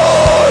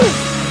are.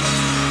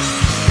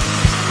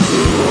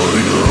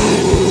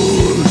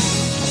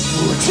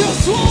 I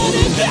just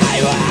wanna be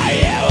where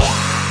you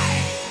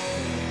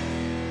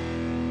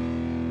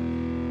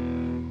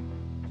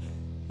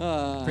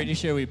are. Pretty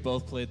sure we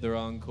both played the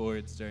wrong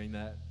chords during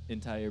that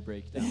entire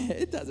breakdown.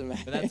 It doesn't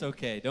matter. But that's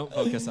okay. Don't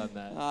focus on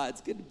that.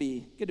 It's good to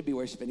be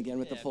worshiping again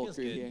with the full feels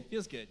crew good. here.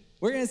 Feels good.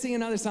 We're gonna sing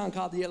another song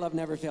called "Your Love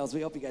Never Fails."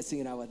 We hope you guys sing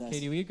it out with us.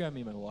 Katie, will you grab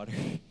me my water?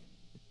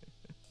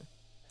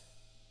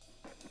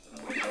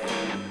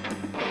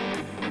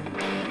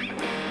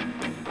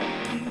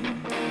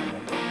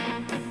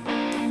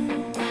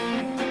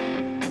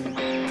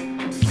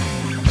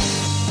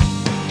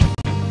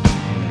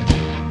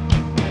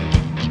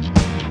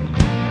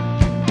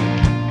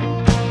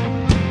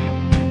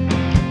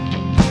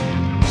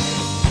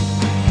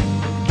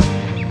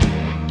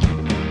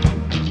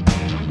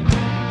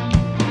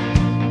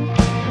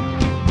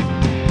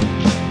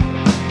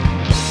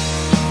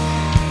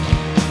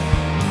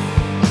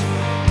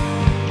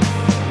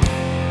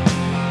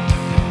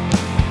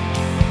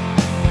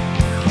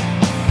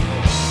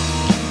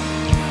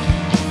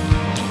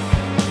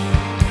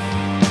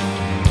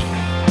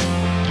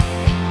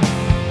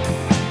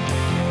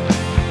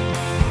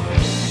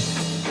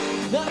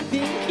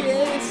 Nothing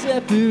can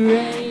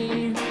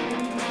separate.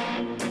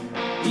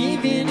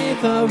 Even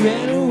if I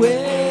ran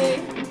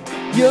away,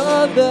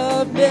 your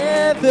love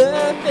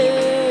never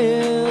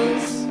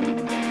fails.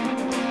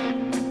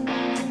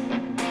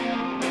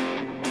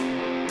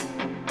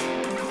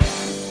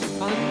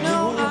 I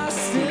know I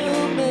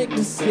still make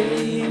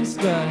mistakes,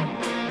 but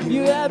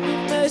you have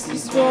new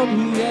mercies for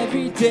me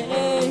every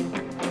day.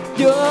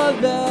 Your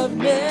love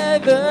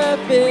never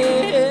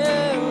fails.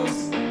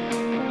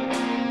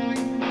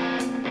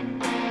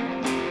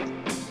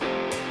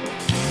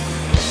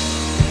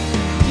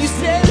 You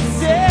stay the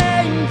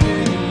same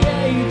through the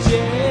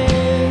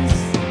ages.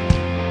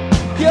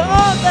 Your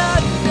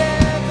love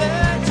never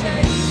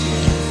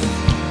changes.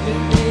 It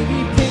may be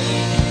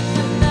pain in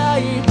the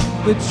night,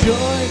 but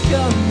joy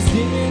comes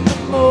in the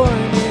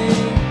morning.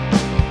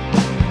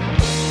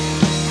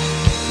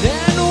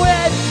 Then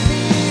when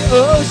the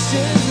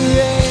oceans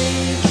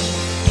rage,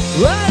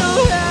 I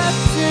don't have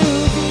to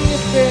be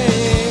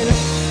afraid,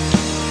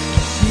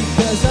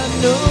 because I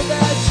know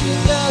that you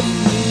love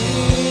me.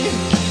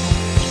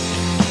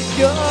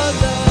 Your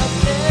love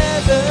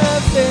never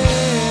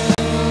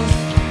fails.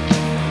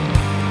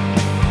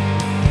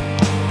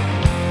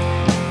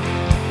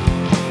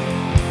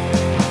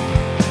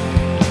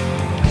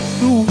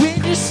 The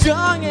wind is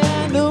strong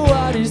and the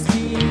water's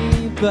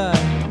deep, but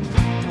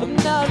I'm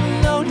not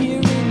alone here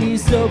in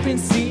these open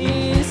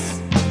seas.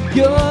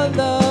 Your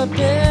love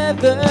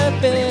never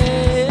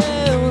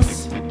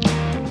fails.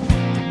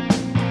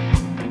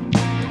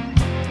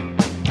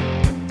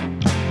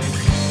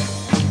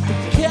 The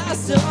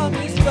chasm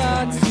is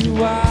far too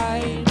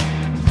wide.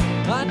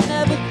 I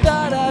never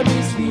thought I'd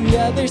reach the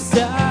other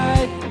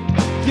side.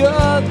 Your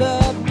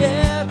love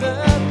never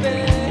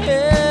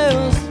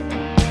fails.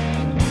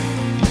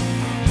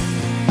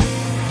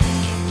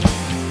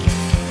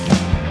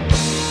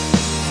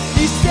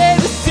 You stay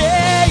the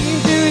same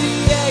through the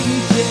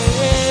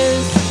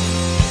ages.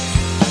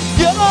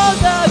 Your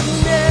love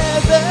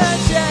never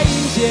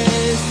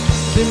changes.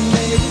 There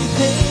may be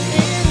pain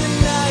in the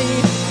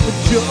night, but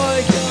joy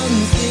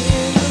comes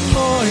in the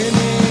morning.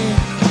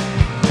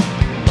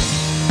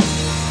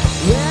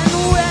 And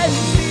when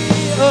the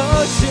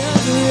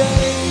oceans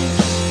rage,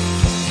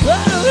 I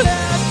don't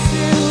have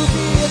to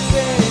be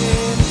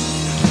afraid,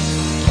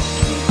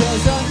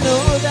 because I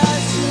know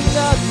that you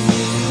love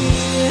me.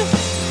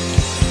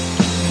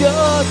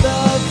 Your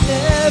love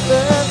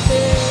never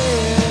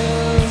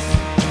fails.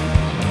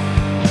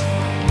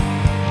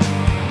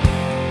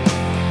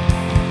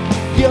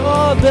 Your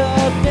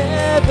love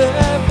never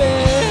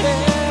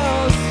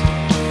fails.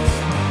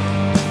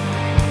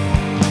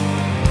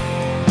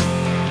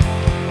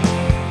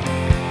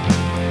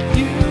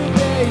 You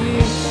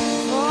make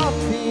all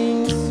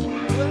things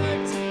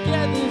work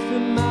together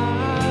for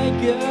my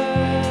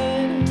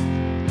good.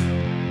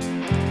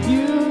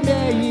 You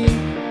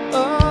make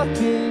all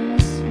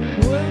things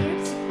work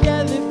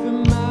together for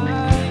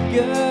my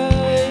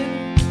good.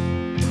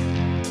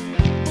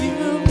 You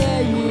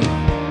make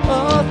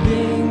all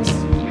things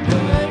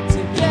work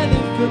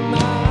together for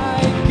my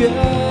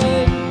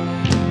good.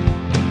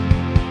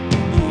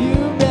 You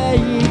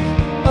make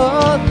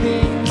all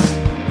things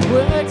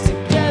work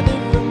together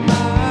for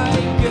my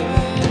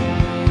good.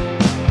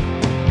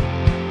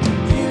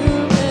 You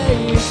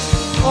make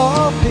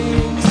all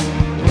things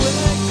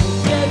work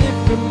together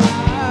for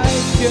my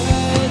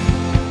good.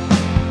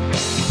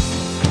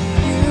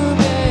 You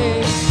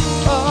make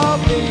all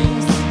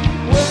things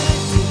work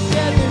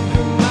together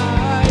for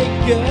my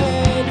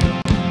good.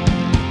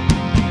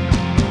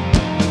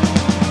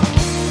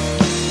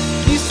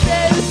 You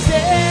stay the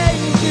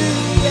same through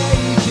the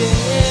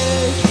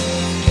ages.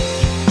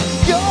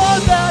 Your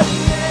love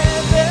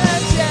never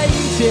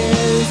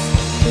changes.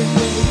 There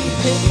may be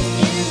pain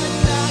in the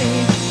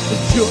night,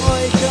 but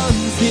joy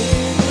comes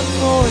in the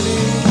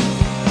morning.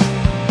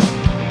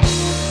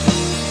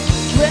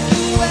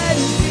 When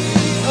the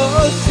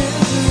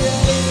oceans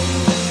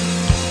rage,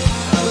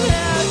 I don't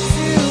have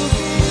to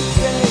be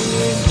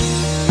afraid,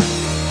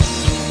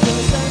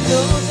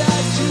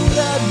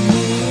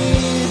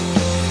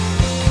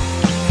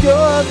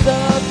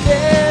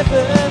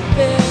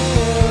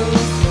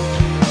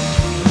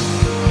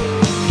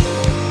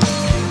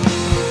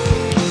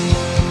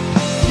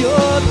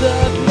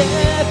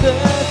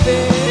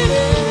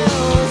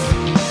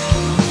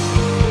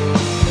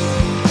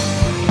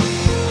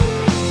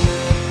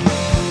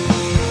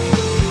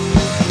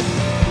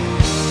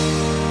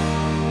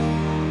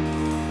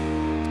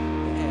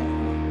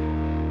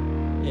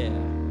 Yeah.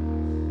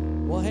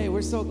 Well, hey,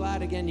 we're so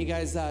glad again you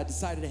guys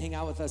decided to hang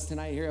out with us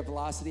tonight here at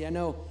Velocity. I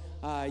know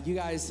you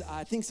guys,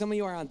 I think some of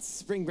you are on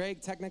spring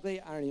break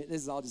technically. I don't even,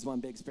 this is all just one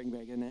big spring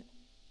break, isn't it?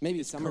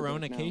 Maybe summer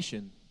break now.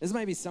 Coronication. This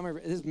might be summer.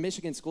 This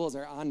Michigan schools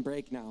are on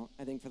break now,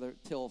 I think, for the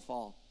till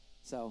fall.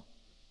 So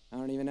I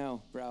don't even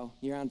know, bro.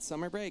 You're on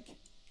summer break.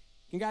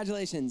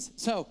 Congratulations.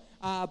 So,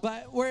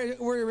 but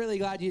we're really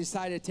glad you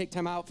decided to take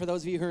time out. For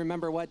those of you who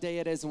remember what day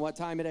it is and what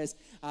time it is,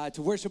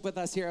 to worship with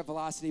us here at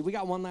Velocity. We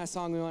got one last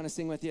song we want to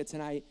sing with you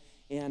tonight.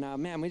 And,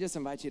 man, we just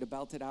invite you to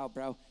belt it out,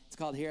 bro. It's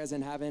called Here As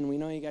in Heaven. We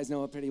know you guys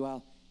know it pretty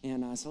well.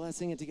 And so let's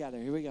sing it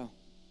together. Here we go.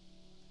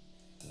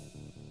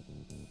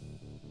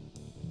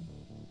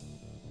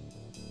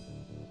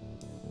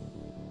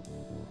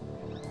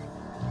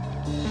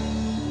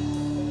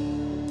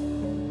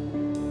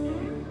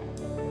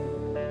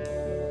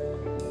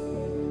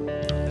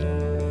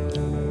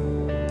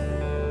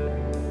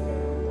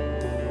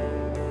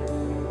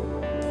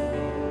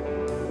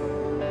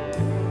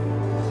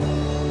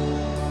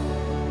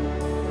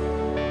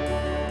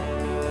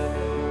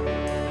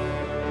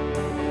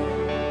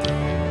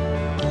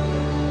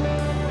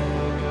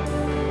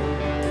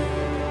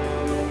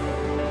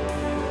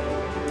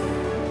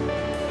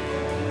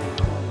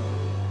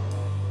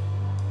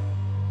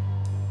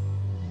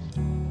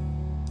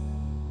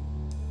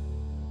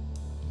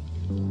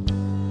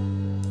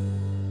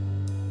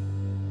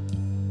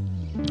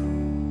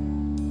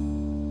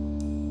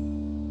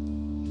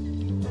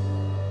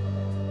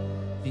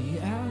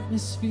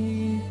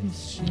 Atmosphere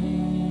is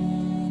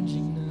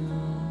changing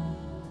now,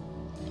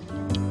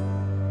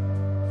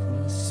 for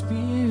the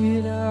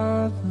Spirit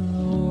of the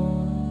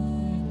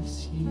Lord is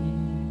here.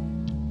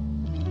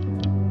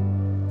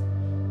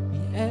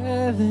 The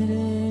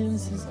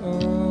evidence is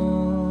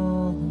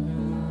all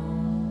around.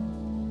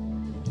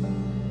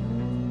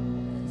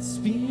 The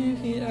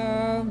Spirit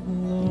of the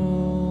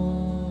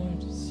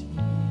Lord is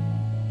here,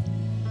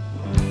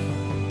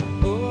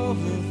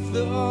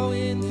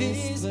 overflowing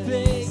this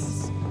place.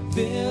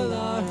 Fill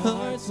our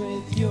hearts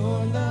with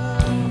your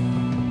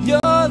love. Your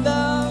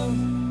love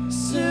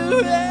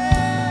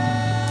surrounds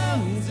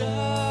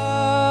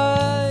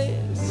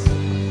us.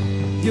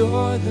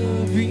 You're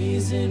the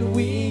reason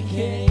we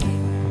came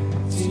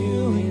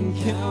to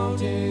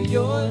encounter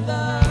your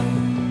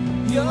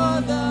love.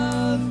 Your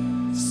love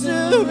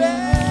surrounds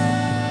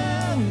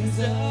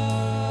us.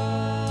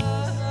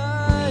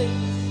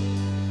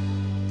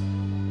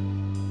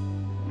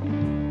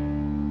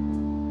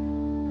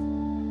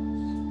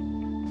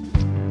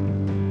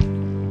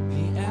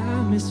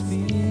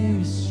 Atmosphere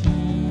is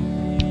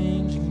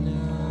changing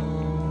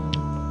now,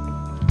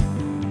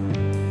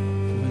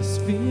 for the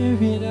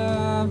Spirit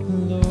of the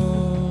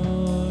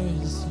Lord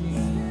is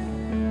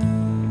here.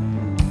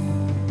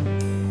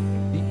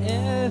 The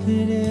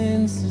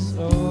evidence is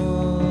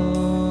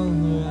all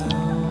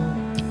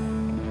around.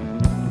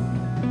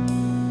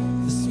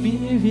 The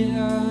Spirit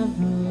of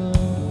the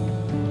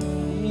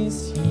Lord is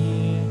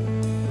here,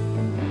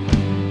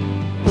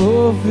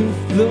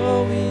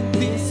 overflowing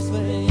this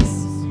place.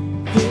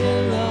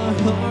 Fill our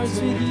hearts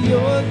with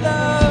your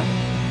love.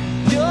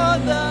 Your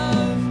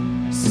love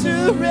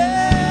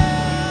surrounds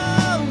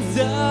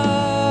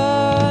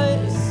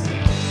us.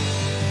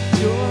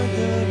 You're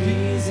the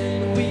reason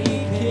we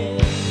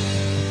came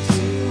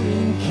to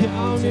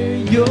encounter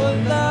your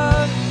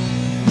love.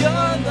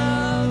 Your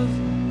love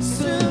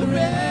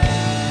surrounds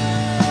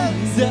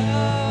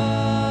us.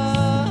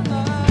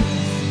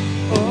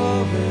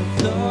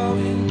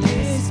 Overflowing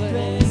this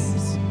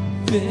place.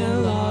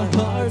 Fill our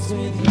hearts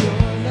with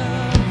your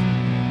love.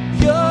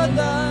 Your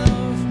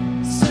love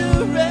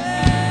surrounds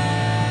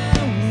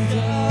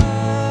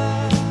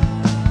us.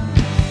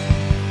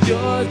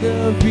 You're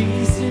the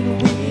reason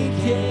we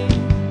came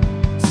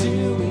to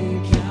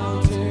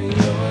encounter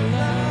your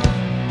love.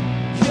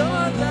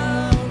 Your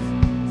love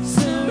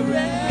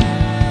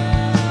surrounds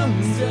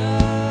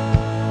us.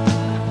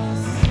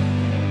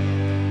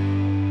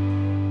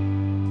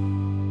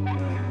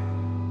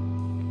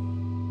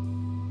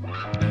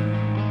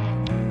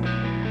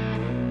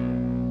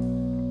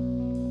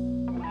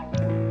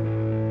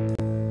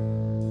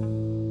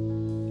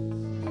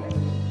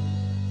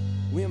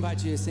 We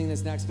invite you to sing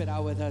this next bit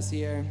out with us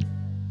here.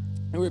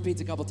 It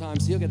repeats a couple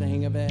times, so you'll get the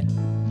hang of it.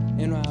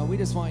 And we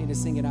just want you to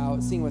sing it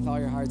out. Sing with all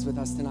your hearts with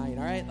us tonight,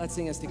 all right? Let's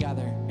sing this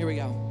together. Here we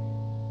go.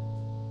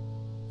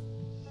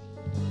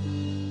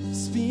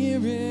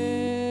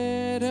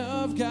 Spirit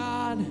of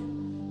God,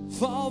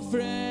 fall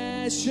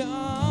fresh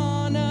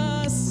on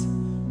us.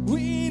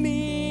 We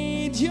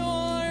need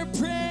your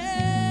presence.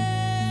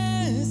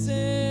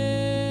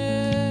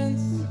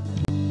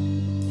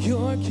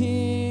 Your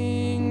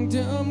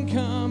kingdom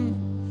come,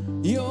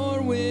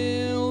 your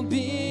will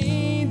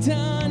be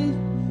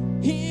done,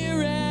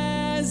 here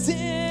as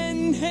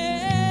in heaven.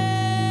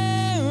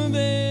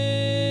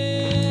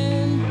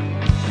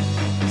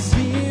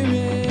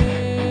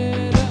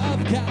 Spirit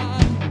of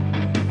God,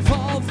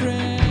 fall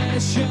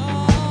fresh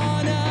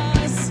on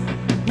us.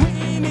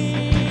 We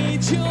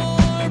need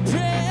your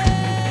presence.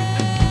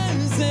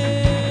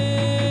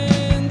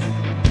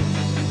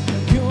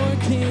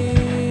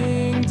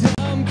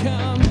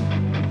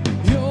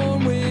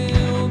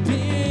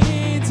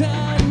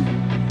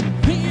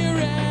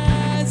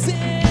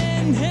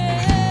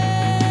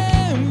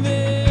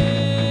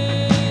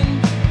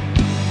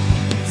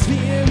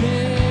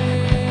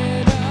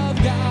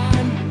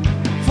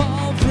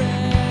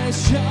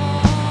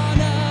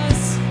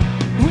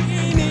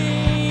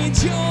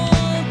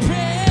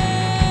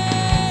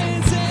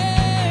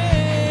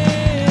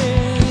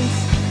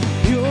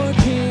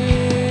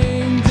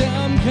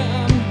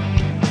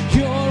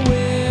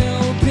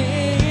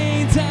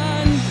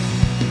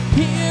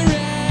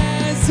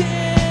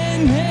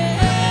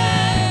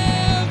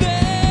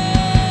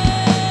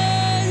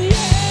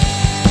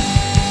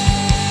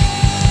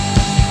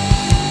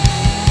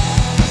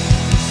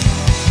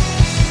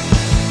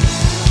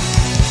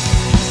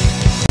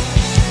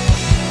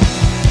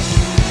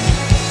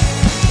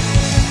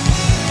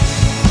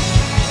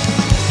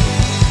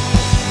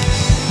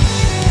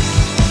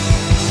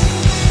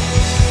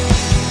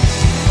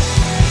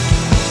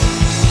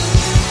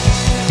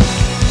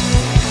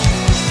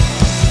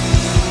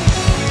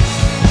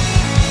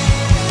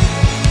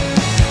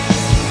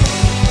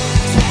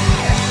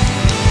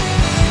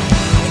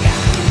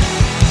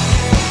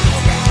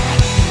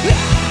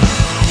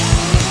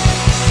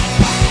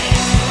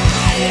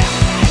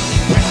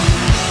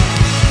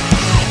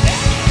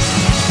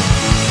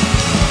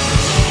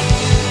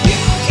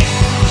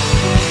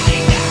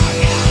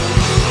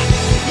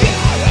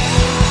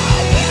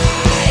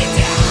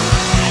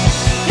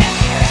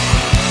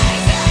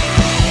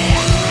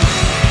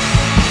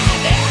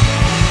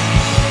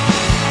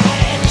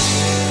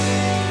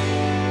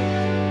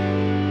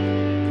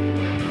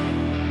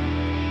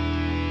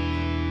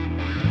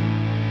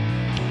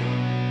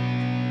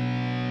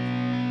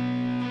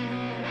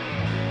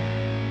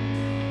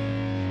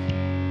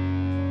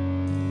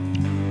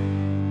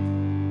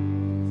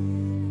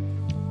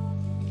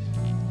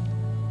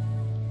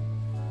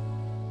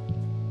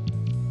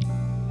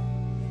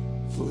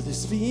 the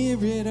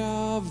Spirit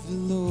of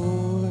the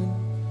Lord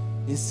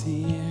is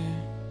here.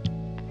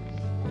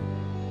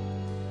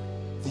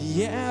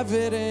 The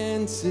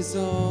evidence is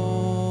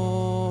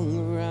all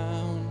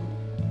around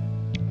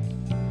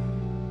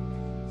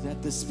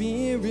that the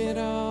Spirit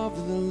of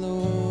the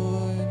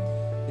Lord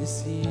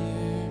is here.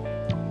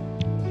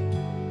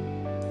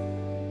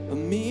 A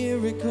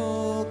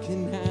miracle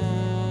can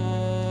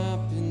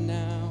happen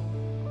now,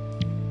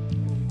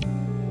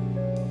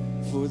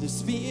 for the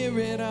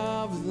Spirit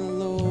of the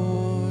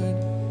Lord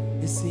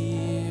is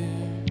here.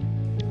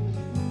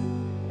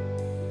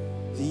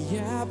 The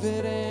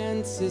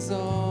evidence is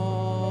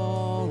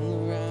all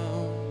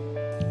around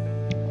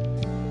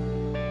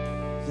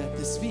that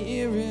the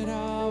Spirit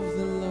of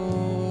the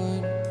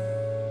Lord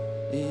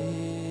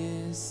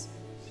is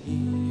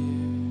here.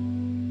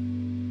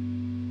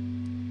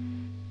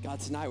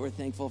 God, tonight we're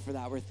thankful for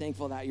that. We're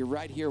thankful that you're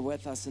right here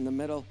with us in the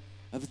middle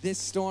of this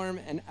storm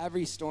and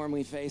every storm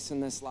we face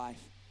in this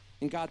life.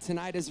 And God,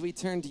 tonight as we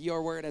turn to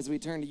your word, as we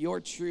turn to your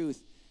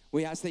truth,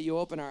 we ask that you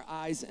open our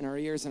eyes and our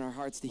ears and our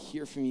hearts to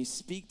hear from you.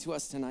 Speak to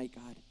us tonight,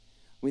 God.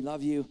 We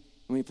love you,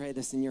 and we pray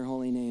this in your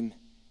holy name.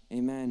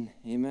 Amen.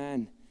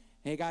 Amen.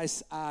 Hey,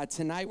 guys,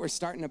 tonight we're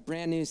starting a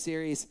brand new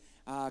series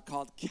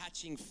called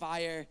Catching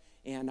Fire,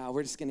 and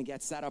we're just going to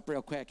get set up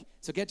real quick.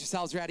 So get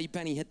yourselves ready.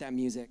 Benny, hit that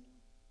music.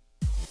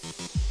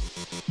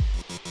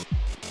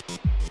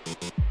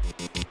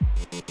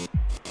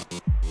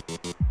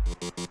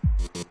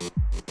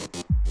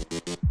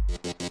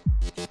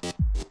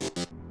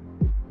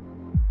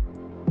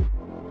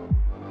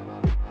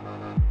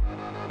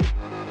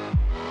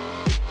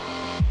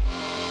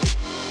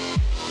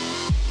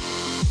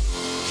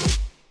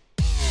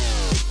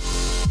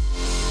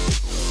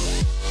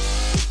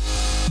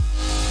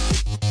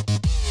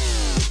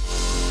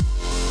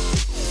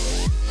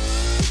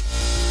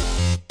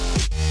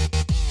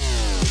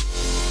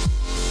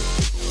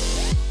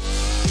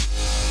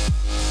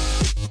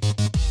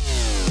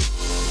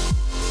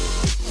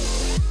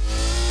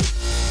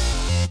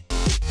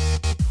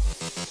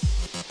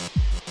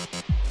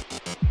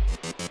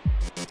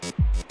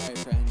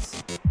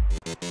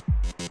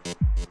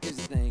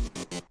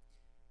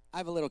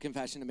 I have a little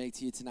confession to make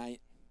to you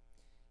tonight.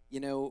 You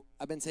know,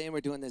 I've been saying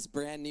we're doing this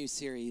brand new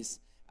series,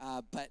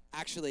 but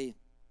actually,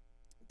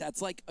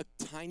 that's like a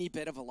tiny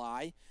bit of a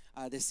lie.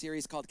 This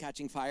series called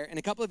Catching Fire, and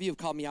a couple of you have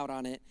called me out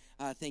on it.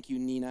 Thank you,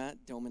 Nina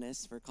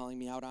Dominus, for calling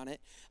me out on it.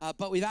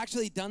 But we've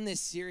actually done this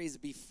series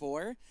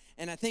before,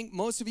 and I think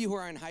most of you who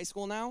are in high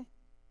school now,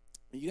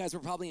 you guys were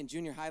probably in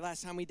junior high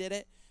last time we did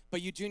it,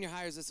 but you junior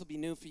hires, this will be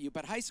new for you.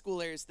 But high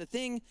schoolers,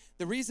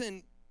 the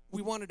reason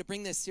we wanted to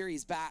bring this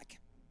series back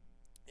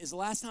is the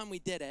last time we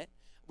did it,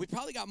 we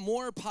probably got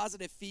more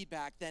positive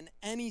feedback than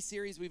any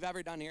series we've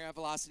ever done here at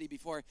Velocity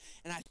before.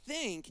 And I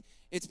think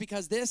it's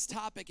because this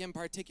topic in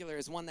particular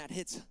is one that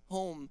hits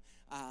home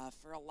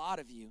for a lot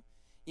of you.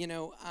 You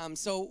know,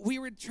 so we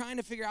were trying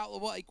to figure out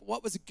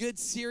what was a good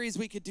series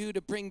we could do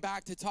to bring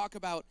back to talk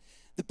about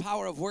the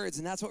power of words,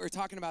 and that's what we're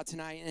talking about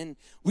tonight. And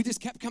we just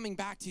kept coming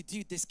back to,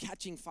 dude, this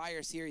Catching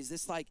Fire series.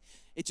 This,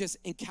 it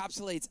just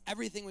encapsulates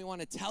everything we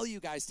want to tell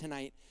you guys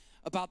tonight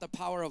about the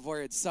power of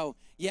words. So,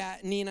 yeah,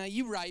 Nina,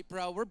 you right,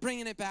 bro. We're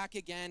bringing it back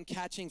again,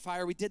 Catching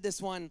Fire. We did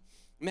this one,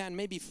 man,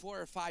 maybe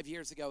 4 or 5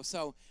 years ago.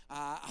 So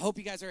I hope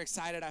you guys are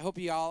excited. I hope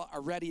you all are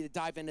ready to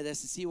dive into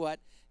this and see what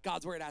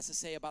God's word has to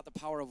say about the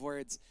power of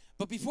words.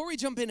 But before we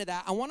jump into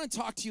that, I want to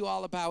talk to you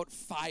all about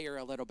fire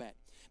a little bit.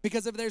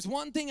 Because if there's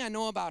one thing I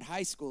know about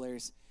high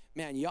schoolers,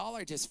 man, y'all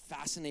are just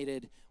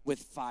fascinated with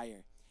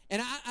fire.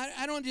 And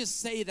I don't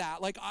just say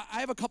that. Like, I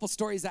have a couple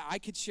stories that I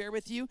could share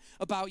with you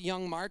about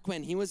young Mark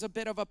when he was a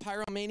bit of a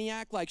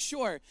pyromaniac. Like,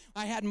 sure,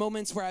 I had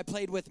moments where I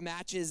played with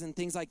matches and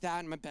things like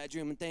that in my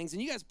bedroom and things.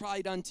 And you guys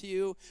probably done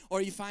too.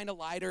 Or you find a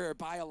lighter or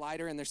buy a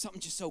lighter, and there's something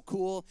just so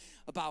cool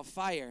about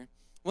fire.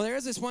 Well, there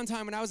was this one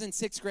time when I was in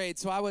 6th grade.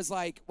 So I was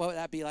like, what would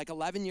that be, like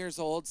 11 years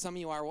old. Some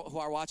of you who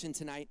are watching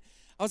tonight.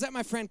 I was at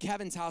my friend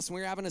Kevin's house, and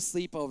we were having a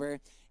sleepover,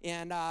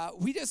 and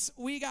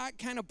we got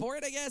kind of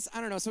bored, I guess. I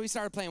don't know, so we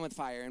started playing with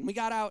fire, and we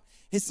got out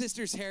his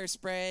sister's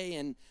hairspray,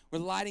 and we're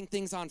lighting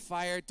things on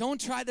fire.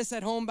 Don't try this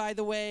at home, by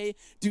the way.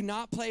 Do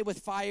not play with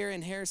fire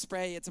and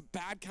hairspray. It's a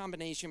bad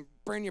combination.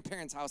 Burn your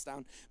parents' house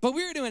down. But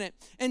we were doing it,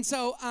 and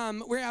so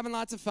we were having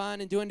lots of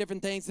fun and doing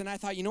different things, and I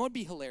thought, you know what would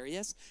be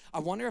hilarious? I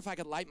wonder if I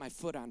could light my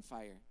foot on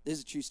fire. This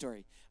is a true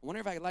story. I wonder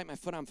if I could light my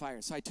foot on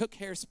fire. So I took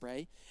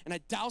hairspray, and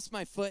I doused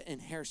my foot in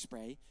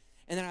hairspray,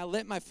 and then I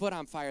lit my foot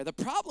on fire. The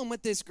problem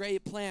with this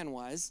great plan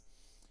was,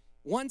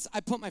 once I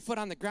put my foot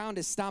on the ground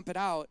to stomp it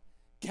out,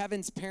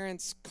 Kevin's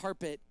parents'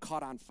 carpet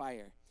caught on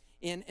fire.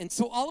 And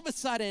so all of a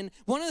sudden,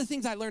 one of the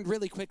things I learned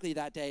really quickly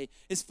that day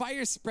is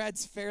fire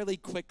spreads fairly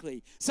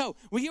quickly. So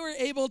we were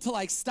able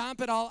to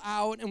stomp it all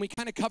out, and we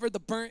kind of covered the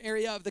burnt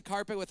area of the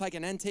carpet with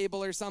an end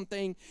table or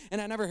something,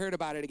 and I never heard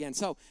about it again.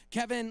 So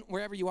Kevin,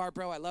 wherever you are,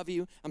 bro, I love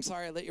you. I'm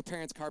sorry I lit your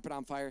parents' carpet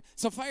on fire.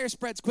 So fire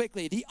spreads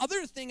quickly. The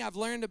other thing I've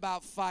learned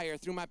about fire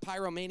through my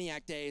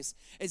pyromaniac days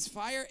is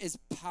fire is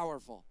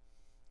powerful.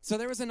 So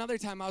there was another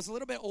time, I was a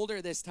little bit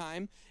older this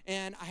time,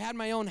 and I had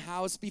my own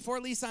house. Before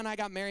Lisa and I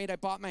got married, I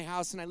bought my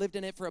house, and I lived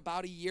in it for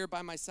about a year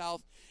by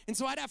myself. And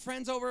so I'd have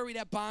friends over, we'd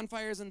have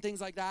bonfires and things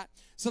like that.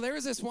 So there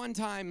was this one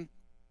time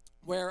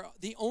where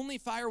the only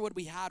firewood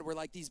we had were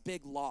like these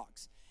big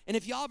logs. And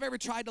if y'all have ever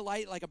tried to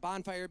light like a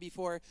bonfire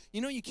before,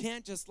 you know you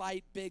can't just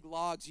light big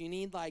logs. You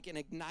need like an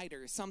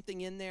igniter,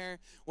 something in there,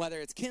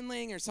 whether it's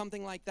kindling or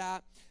something like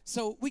that.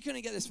 So we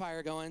couldn't get this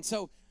fire going.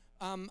 So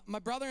my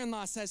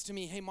brother-in-law says to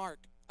me, hey, Mark,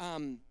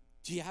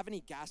 do you have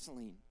any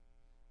gasoline?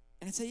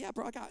 And I say, yeah,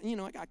 bro, I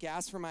got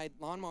gas for my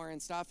lawnmower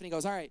and stuff. And he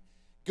goes, all right,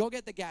 go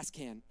get the gas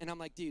can. And I'm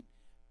like, dude,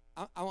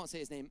 I won't say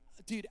his name.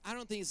 Dude, I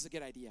don't think this is a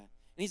good idea.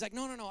 And he's like,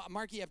 no,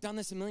 Marky, I've done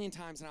this a million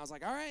times. And I was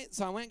like, all right.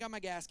 So I went and got my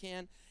gas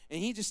can, and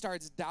he just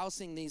starts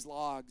dousing these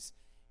logs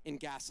in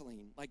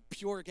gasoline, like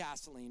pure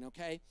gasoline,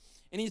 okay?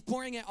 And he's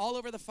pouring it all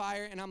over the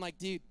fire, and I'm like,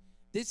 dude,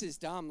 this is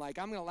dumb. Like,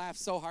 I'm going to laugh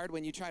so hard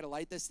when you try to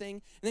light this thing.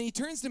 And then he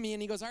turns to me,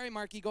 and he goes, all right,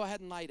 Marky, go ahead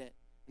and light it.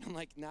 And I'm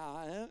like,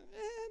 nah, no,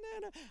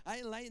 I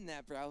ain't lighting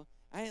that, bro.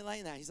 I ain't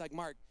lighting that. He's like,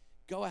 Mark,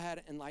 go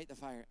ahead and light the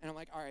fire. And I'm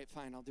like, all right,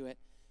 fine, I'll do it.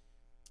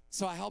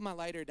 So I held my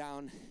lighter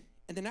down,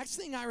 and the next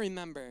thing I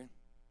remember,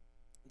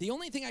 the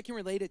only thing I can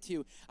relate it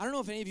to, I don't know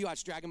if any of you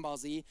watch Dragon Ball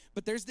Z,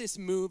 but there's this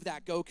move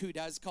that Goku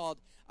does called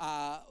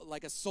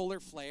like a solar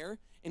flare,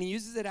 and he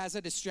uses it as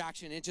a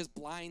distraction. It just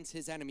blinds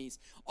his enemies.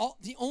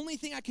 The only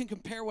thing I can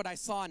compare what I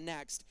saw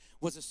next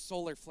was a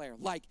solar flare.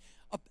 Like,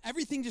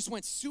 everything just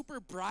went super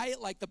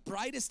bright, like the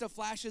brightest of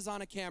flashes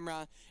on a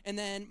camera, and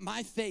then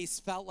my face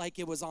felt like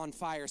it was on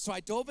fire. So I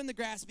dove in the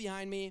grass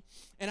behind me,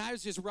 and I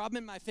was just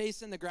rubbing my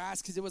face in the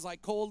grass because it was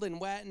like cold and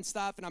wet and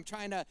stuff, and I'm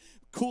trying to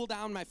cool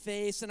down my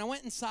face. And I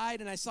went inside,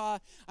 and I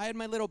had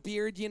my little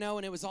beard, you know,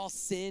 and it was all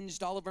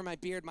singed all over my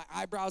beard. My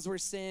eyebrows were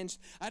singed.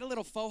 I had a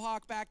little faux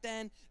hawk back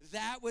then.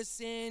 That was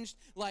singed.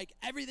 Like,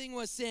 everything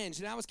was singed,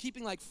 and I was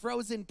keeping like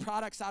frozen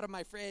products out of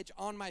my fridge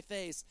on my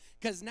face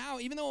because now,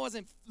 even though it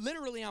wasn't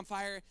literally on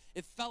fire,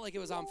 it felt like it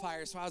was on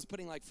fire. So I was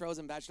putting like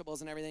frozen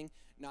vegetables and everything.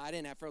 No, I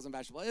didn't have frozen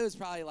vegetables. It was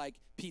probably like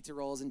pizza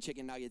rolls and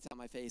chicken nuggets on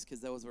my face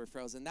because those were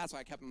frozen. That's why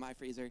I kept them in my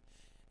freezer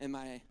in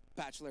my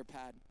bachelor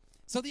pad.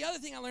 So the other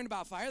thing I learned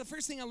about fire, the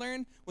first thing I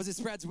learned was it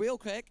spreads real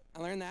quick.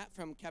 I learned that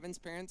from Kevin's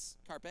parents'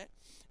 carpet.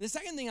 The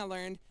second thing I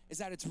learned is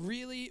that it's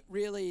really,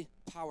 really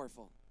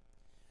powerful.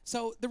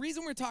 So the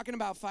reason we're talking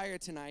about fire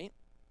tonight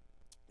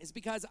is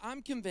because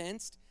I'm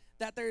convinced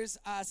that there's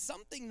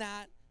something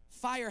that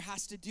fire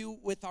has to do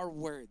with our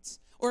words,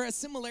 or a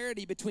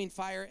similarity between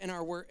fire and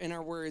our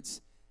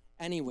words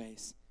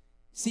anyways.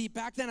 See,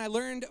 back then I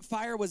learned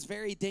fire was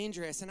very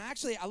dangerous, and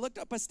actually I looked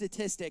up a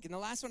statistic, and the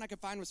last one I could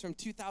find was from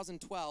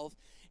 2012.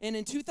 And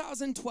in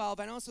 2012,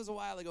 I know this was a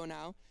while ago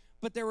now,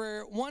 but there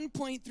were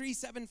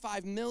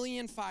 1.375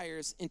 million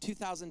fires in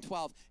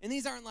 2012. And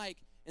these aren't like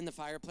in the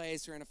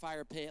fireplace or in a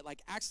fire pit,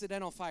 like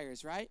accidental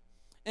fires, right?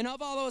 And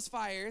of all those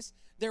fires,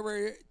 there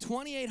were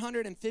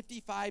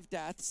 2,855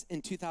 deaths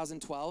in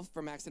 2012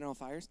 from accidental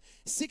fires,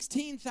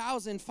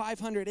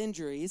 16,500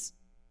 injuries,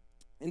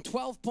 and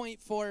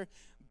 $12.4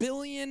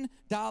 billion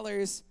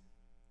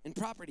in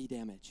property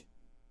damage.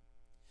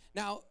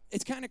 Now,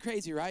 it's kind of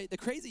crazy, right? The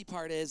crazy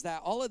part is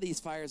that all of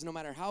these fires, no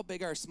matter how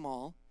big or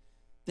small,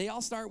 they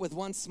all start with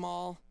one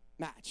small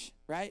match,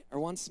 right? Or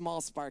one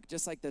small spark,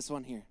 just like this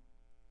one here.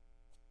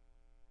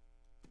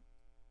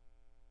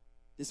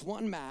 This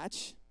one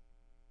match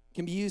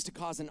can be used to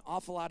cause an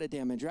awful lot of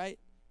damage, right?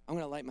 I'm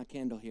going to light my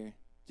candle here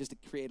just to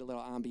create a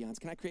little ambiance.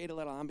 Can I create a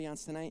little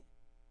ambiance tonight?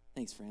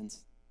 Thanks,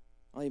 friends.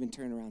 I'll even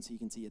turn around so you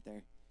can see it there.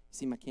 You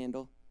see my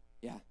candle?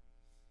 Yeah.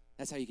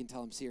 That's how you can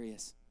tell I'm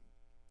serious.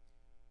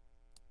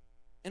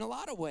 In a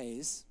lot of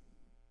ways,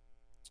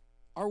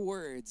 our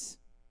words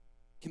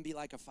can be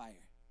like a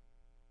fire.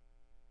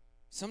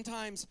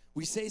 Sometimes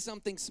we say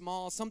something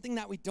small, something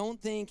that we don't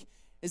think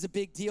is a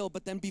big deal,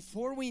 but then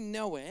before we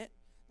know it,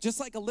 just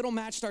like a little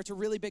match starts a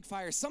really big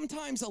fire,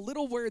 sometimes a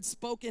little word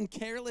spoken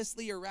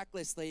carelessly or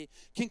recklessly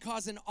can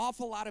cause an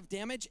awful lot of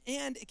damage,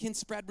 and it can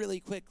spread really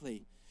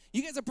quickly.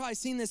 You guys have probably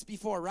seen this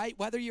before, right?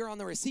 Whether you're on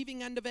the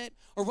receiving end of it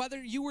or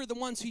whether you were the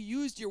ones who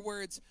used your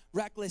words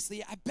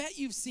recklessly, I bet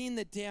you've seen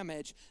the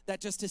damage that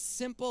just a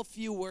simple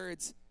few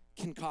words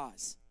can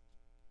cause.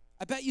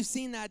 I bet you've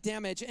seen that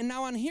damage. And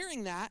now on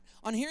hearing that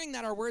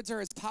our words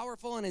are as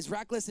powerful and as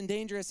reckless and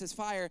dangerous as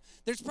fire,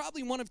 there's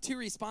probably one of two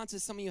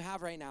responses some of you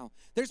have right now.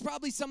 There's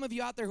probably some of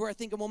you out there who are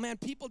thinking, well, man,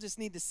 people just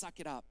need to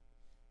suck it up.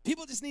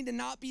 People just need to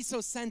not be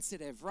so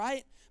sensitive,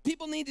 right?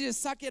 People need to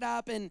just suck it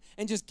up and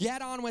just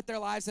get on with their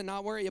lives and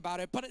not worry about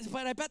it. But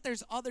I bet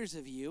there's others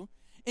of you,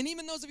 and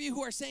even those of you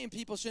who are saying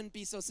people shouldn't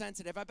be so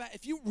sensitive, I bet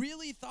if you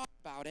really thought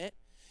about it,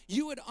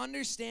 you would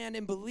understand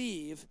and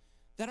believe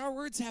that our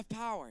words have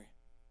power.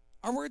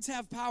 Our words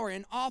have power,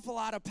 an awful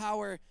lot of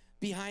power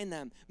behind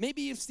them.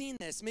 Maybe you've seen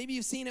this. Maybe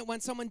you've seen it when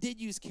someone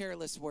did use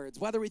careless words,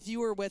 whether with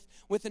you or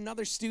with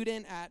another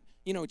student at,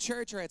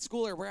 church or at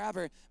school or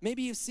wherever.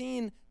 Maybe you've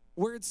seen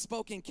words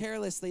spoken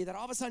carelessly that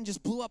all of a sudden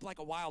just blew up like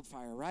a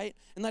wildfire, right?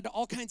 And led to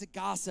all kinds of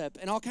gossip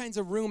and all kinds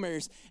of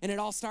rumors, and it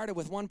all started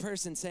with one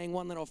person saying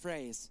one little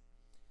phrase.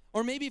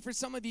 Or maybe for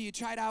some of you, you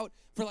tried out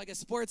for like a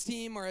sports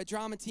team or a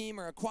drama team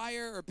or a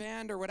choir or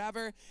band or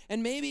whatever,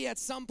 and maybe at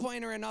some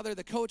point or another,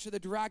 the coach or the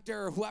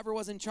director or whoever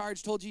was in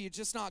charge told you you're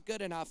just not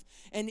good enough,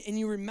 and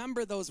you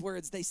remember those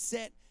words. They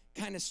sit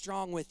kind of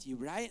strong with you,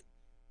 right?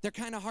 They're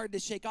kind of hard to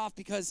shake off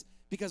because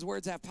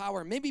words have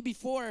power. Maybe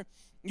before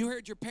you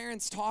heard your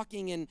parents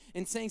talking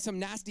and saying some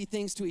nasty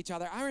things to each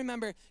other. I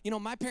remember,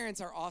 my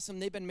parents are awesome.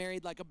 They've been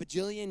married like a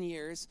bajillion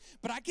years,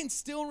 but I can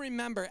still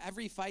remember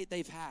every fight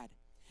they've had.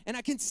 And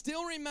I can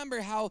still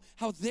remember how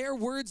their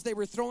words they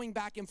were throwing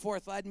back and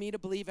forth led me to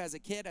believe as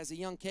a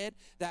young kid,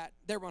 that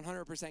they're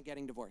 100%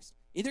 getting divorced.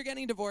 Either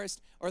getting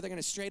divorced or they're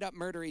going to straight up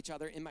murder each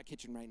other in my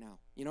kitchen right now.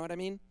 You know what I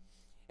mean?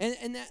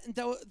 And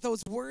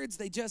those words,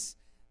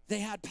 they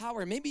had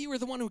power. Maybe you were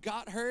the one who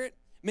got hurt.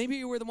 Maybe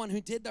you were the one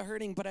who did the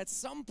hurting. But at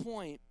some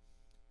point,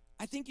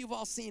 I think you've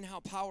all seen how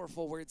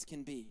powerful words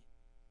can be.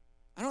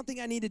 I don't think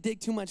I need to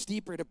dig too much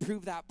deeper to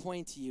prove that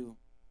point to you.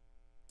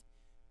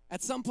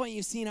 At some point,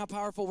 you've seen how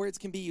powerful words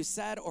can be. You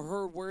said or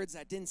heard words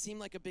that didn't seem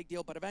like a big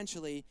deal, but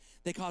eventually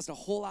they caused a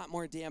whole lot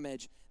more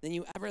damage than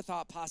you ever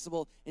thought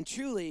possible, and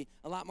truly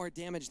a lot more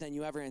damage than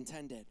you ever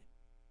intended.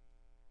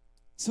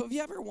 So have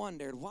you ever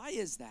wondered, why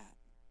is that?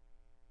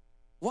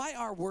 Why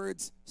are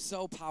words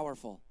so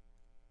powerful?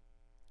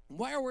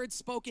 Why are words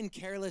spoken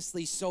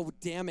carelessly so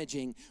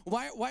damaging?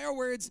 Why are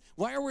words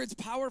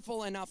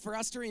powerful enough for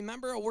us to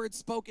remember a word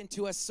spoken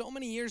to us so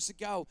many years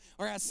ago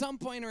or at some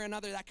point or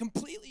another that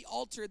completely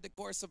altered the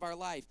course of our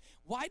life?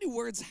 Why do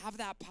words have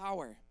that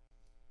power?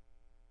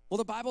 Well,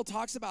 the Bible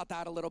talks about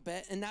that a little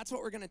bit, and that's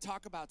what we're going to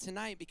talk about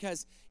tonight,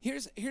 because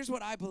here's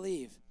what I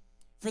believe.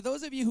 For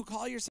those of you who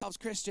call yourselves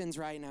Christians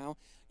right now,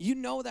 you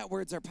know that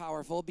words are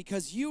powerful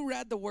because you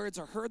read the words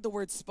or heard the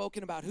words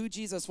spoken about who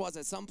Jesus was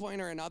at some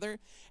point or another,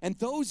 and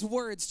those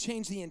words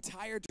change the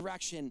entire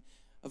direction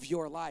of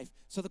your life.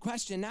 So the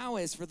question now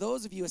is, for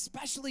those of you,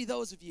 especially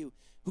those of you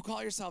who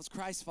call yourselves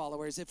Christ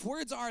followers, if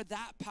words are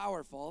that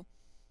powerful,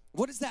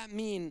 what does that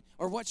mean,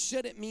 or what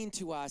should it mean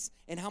to us,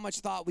 and how much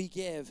thought we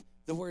give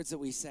the words that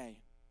we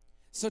say?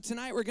 So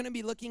tonight we're going to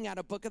be looking at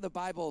a book of the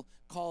Bible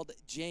called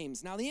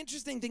James. Now, the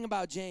interesting thing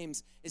about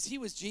James is he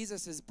was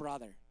Jesus's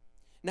brother.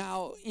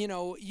 Now,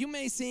 you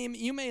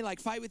may like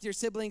fight with your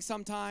siblings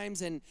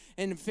sometimes and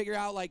try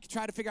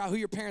to figure out who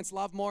your parents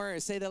love more or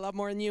say they love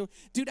more than you.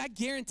 Dude, I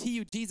guarantee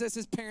you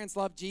Jesus's parents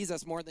loved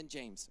Jesus more than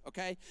James,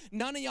 okay?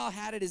 None of y'all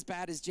had it as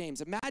bad as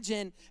James.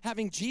 Imagine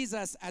having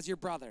Jesus as your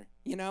brother,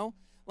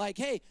 Like,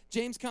 hey,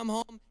 James come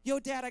home. Yo,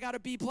 Dad, I got a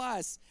B+.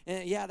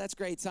 And yeah, that's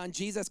great, son.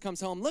 Jesus comes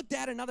home. Look,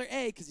 Dad, another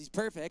A, because he's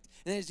perfect.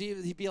 And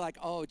then he'd be like,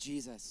 oh,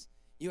 Jesus,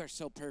 you are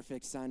so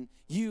perfect, son.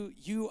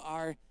 You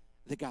are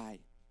the guy.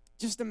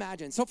 Just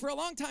imagine. So for a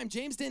long time,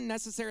 James didn't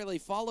necessarily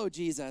follow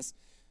Jesus,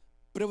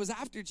 but it was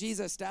after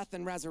Jesus' death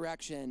and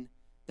resurrection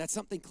that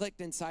something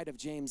clicked inside of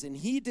James, and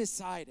he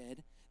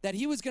decided that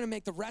he was going to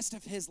make the rest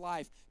of his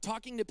life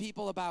talking to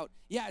people about,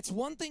 it's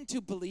one thing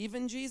to believe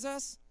in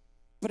Jesus,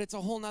 but it's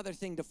a whole nother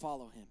thing to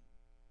follow him.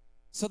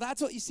 So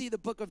that's what you see the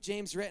book of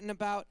James written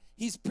about.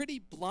 He's pretty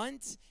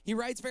blunt. He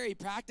writes very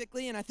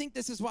practically, and I think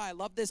this is why I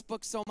love this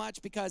book so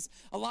much, because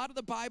a lot of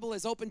the Bible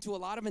is open to a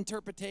lot of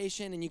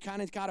interpretation, and you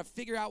kind of got to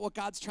figure out what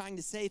God's trying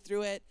to say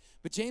through it.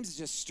 But James is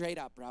just straight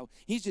up, bro.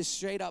 He's just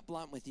straight up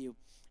blunt with you.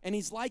 And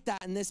he's like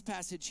that in this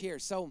passage here.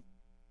 So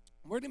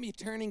we're going to be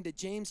turning to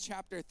James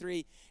chapter 3.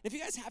 And if you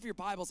guys have your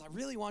Bibles, I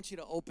really want you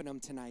to open them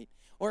tonight.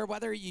 Or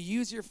whether you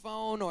use your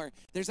phone, or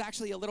there's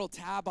actually a little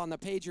tab on the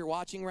page you're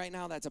watching right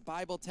now that's a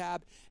Bible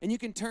tab, and you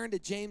can turn to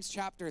James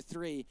chapter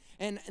 3.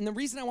 And the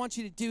reason I want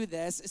you to do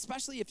this,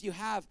 especially if you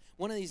have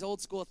one of these old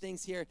school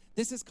things here,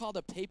 this is called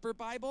a paper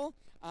Bible.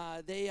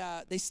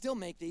 They still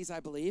make these, I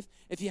believe.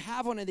 If you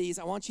have one of these,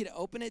 I want you to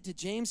open it to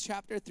James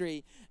chapter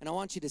 3, and I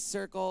want you to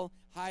circle,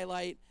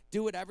 highlight,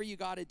 do whatever you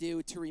got to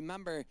do to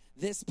remember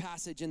this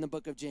passage in the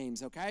book of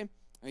James, okay?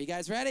 Are you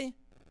guys ready?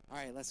 All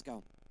right, let's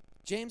go.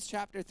 James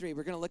chapter 3,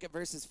 we're going to look at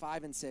verses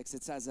 5 and 6.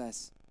 It says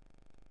this.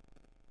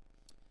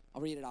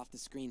 I'll read it off the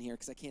screen here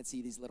because I can't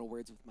see these little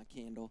words with my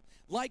candle.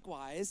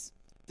 Likewise,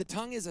 the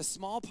tongue is a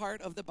small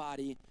part of the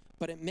body,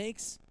 but it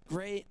makes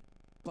great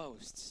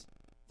boasts.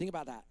 Think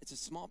about that. It's a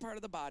small part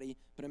of the body,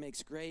 but it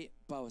makes great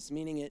boasts,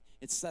 meaning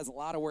it says a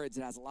lot of words.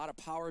 It has a lot of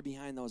power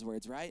behind those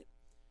words, right?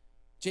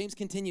 James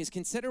continues,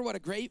 consider what a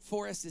great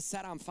forest is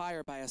set on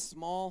fire by a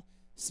small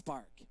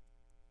spark.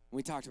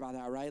 We talked about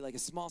that, right? Like a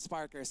small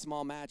spark or a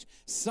small match.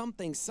 Some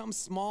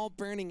small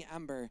burning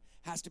ember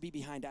has to be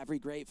behind every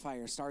great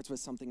fire. Starts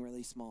with something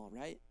really small,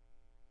 right? It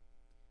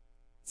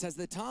says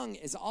the tongue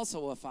is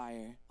also a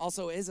fire,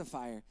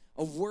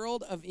 a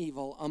world of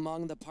evil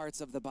among the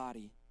parts of the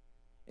body.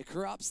 It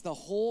corrupts the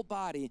whole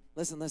body.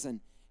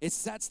 Listen. It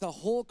sets the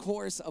whole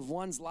course of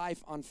one's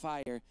life on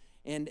fire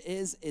and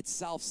is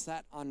itself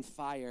set on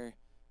fire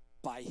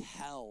by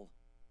hell.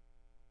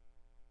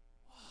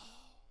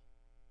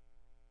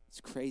 It's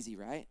crazy,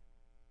 right?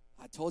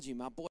 I told you,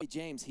 my boy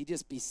James, he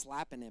just be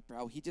slapping it,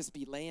 bro. He just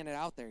be laying it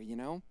out there,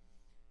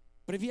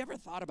 But have you ever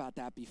thought about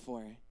that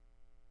before?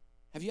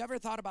 Have you ever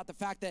thought about the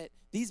fact that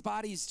these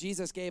bodies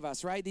Jesus gave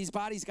us, right? These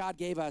bodies God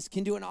gave us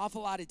can do an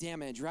awful lot of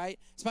damage, right?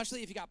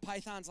 Especially if you got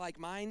pythons like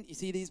mine. You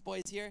see these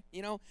boys here?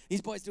 You know,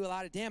 these boys do a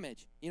lot of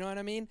damage. You know what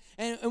I mean?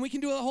 And we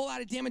can do a whole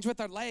lot of damage with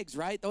our legs,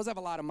 right? Those have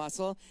a lot of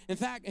muscle. In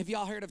fact, if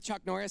y'all heard of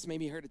Chuck Norris,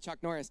 maybe you heard of Chuck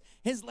Norris,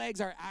 his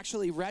legs are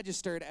actually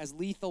registered as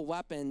lethal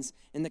weapons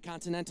in the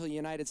continental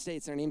United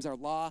States. Their names are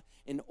Law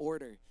and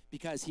Order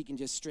because he can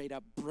just straight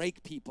up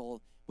break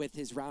people with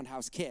his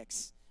roundhouse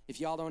kicks. If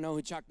y'all don't know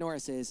who Chuck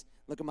Norris is,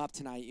 look him up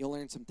tonight. You'll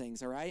learn some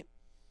things, all right?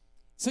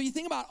 So you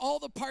think about all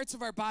the parts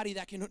of our body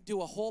that can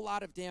do a whole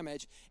lot of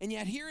damage, and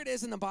yet here it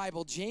is in the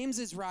Bible. James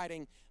is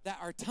writing that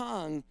our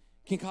tongue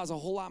can cause a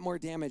whole lot more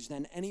damage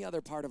than any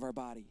other part of our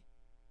body.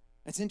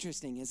 That's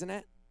interesting, isn't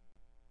it?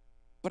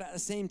 But at the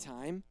same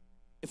time,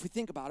 if we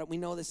think about it, we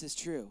know this is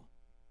true.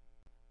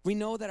 We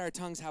know that our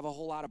tongues have a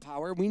whole lot of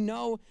power. We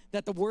know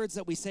that the words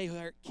that we say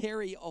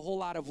carry a whole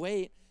lot of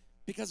weight,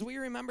 because we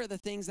remember the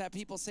things that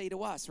people say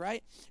to us,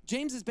 right?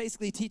 James is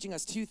basically teaching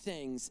us two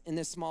things in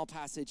this small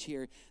passage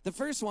here. The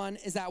first one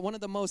is that one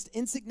of the most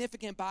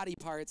insignificant body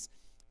parts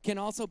can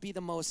also be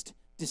the most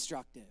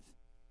destructive.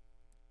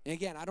 And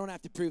again, I don't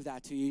have to prove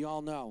that to you. You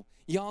all know.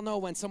 You all know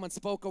when someone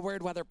spoke a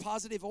word, whether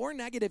positive or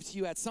negative to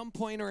you at some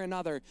point or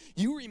another,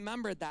 you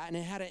remembered that and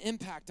it had an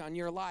impact on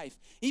your life.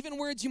 Even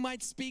words you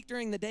might speak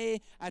during the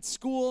day at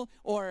school,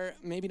 or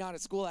maybe not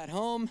at school, at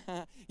home.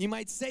 You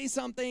might say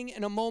something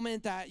in a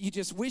moment that you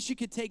just wish you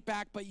could take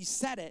back, but you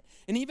said it.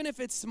 And even if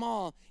it's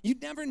small, you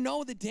never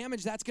know the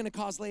damage that's going to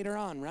cause later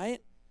on,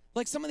 right?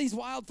 Like some of these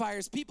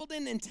wildfires, people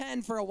didn't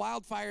intend for a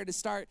wildfire to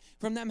start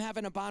from them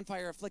having a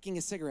bonfire or flicking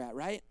a cigarette,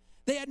 right?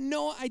 They had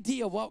no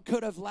idea what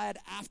could have led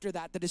after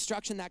that, the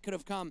destruction that could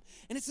have come.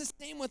 And it's the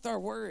same with our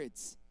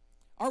words.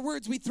 Our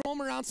words, we throw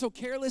them around so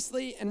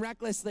carelessly and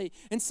recklessly.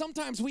 And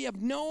sometimes we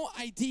have no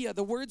idea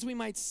the words we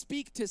might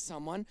speak to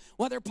someone,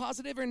 whether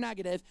positive or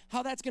negative,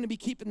 how that's going to be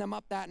keeping them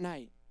up that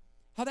night.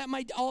 How that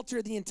might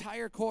alter the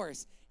entire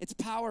course. It's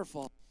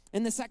powerful.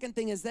 And the second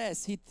thing is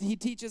this. He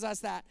teaches us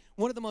that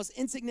one of the most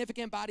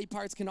insignificant body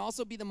parts can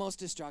also be the most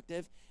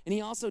destructive. And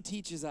he also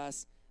teaches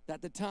us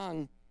that the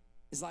tongue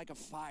is like a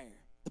fire.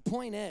 The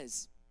point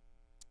is,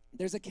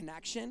 there's a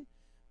connection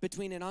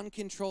between an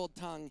uncontrolled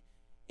tongue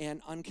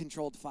and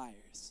uncontrolled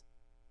fires.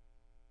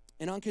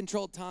 An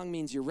uncontrolled tongue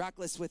means you're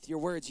reckless with your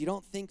words. You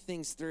don't think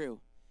things through.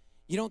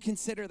 You don't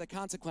consider the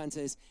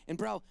consequences. And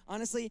bro,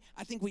 honestly,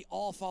 I think we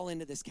all fall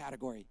into this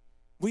category.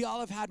 We all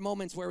have had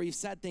moments where we've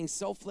said things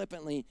so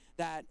flippantly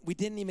that we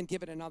didn't even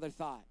give it another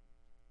thought.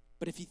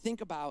 But if you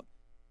think about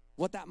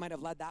what that might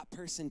have led that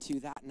person to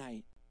that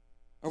night,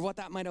 or what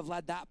that might have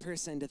led that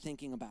person to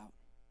thinking about.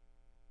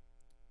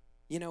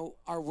 You know,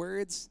 our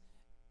words,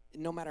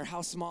 no matter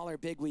how small or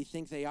big we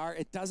think they are,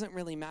 it doesn't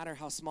really matter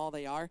how small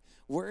they are.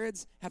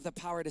 Words have the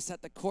power to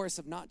set the course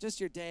of not just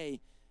your day,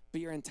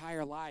 but your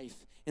entire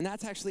life. And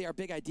that's actually our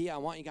big idea I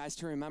want you guys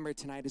to remember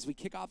tonight as we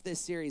kick off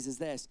this series is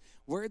this.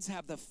 Words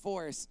have the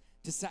force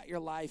to set your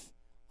life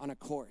on a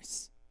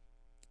course.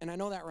 And I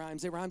know that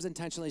rhymes. It rhymes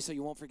intentionally so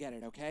you won't forget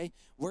it, okay?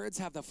 Words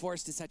have the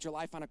force to set your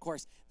life on a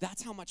course.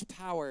 That's how much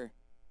power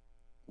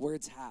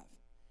words have.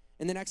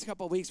 In the next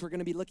couple of weeks, we're going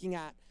to be looking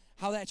at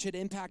how that should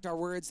impact our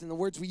words and the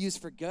words we use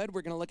for good.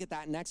 We're going to look at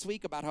that next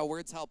week about how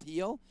words help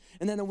heal.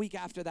 And then the week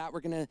after that, we're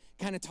going to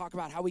kind of talk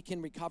about how we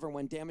can recover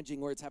when damaging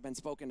words have been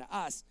spoken to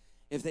us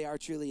if they are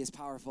truly as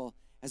powerful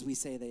as we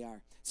say they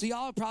are. So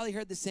y'all have probably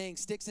heard the saying,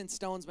 sticks and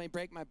stones may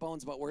break my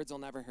bones, but words will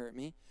never hurt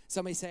me.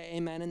 Somebody say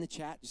amen in the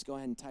chat. Just go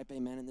ahead and type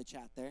amen in the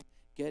chat there.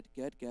 Good,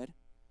 good, good.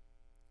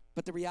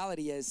 But the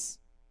reality is,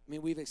 I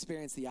mean, we've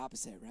experienced the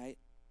opposite, right?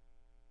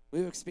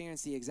 We've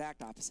experienced the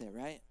exact opposite,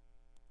 right?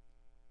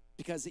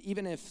 Because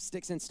even if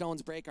sticks and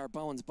stones break our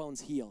bones,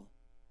 bones heal.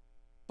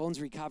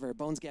 Bones recover.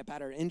 Bones get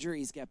better.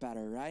 Injuries get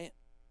better, right?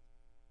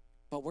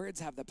 But words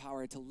have the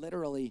power to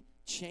literally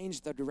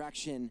change the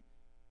direction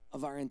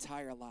of our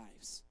entire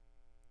lives.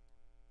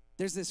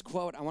 There's this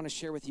quote I want to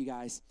share with you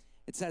guys.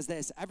 It says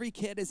this, every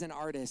kid is an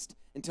artist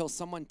until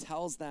someone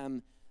tells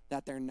them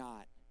that they're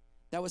not.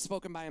 That was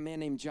spoken by a man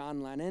named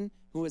John Lennon,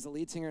 who was a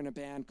lead singer in a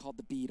band called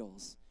the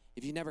Beatles.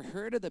 If you've never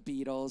heard of the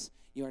Beatles,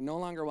 you are no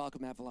longer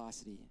welcome at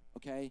Velocity,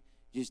 okay?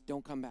 Just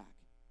don't come back.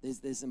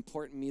 This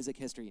important music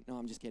history. No,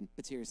 I'm just kidding,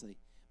 but seriously.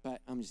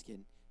 But I'm just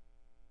kidding.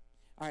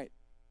 All right.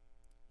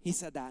 He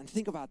said that, and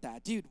think about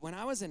that. Dude, when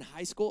I was in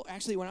high school,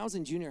 actually when I was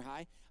in junior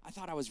high, I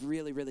thought I was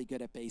really, really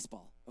good at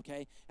baseball,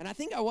 okay? And I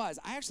think I was.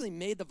 I actually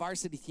made the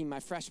varsity team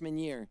my freshman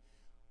year.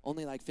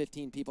 Only like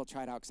 15 people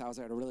tried out because I was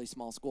at a really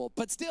small school.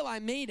 But still, I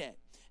made it.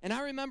 And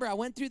I remember I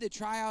went through the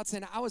tryouts,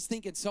 and I was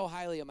thinking so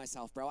highly of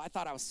myself, bro. I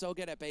thought I was so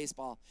good at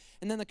baseball.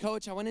 And then the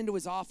coach, I went into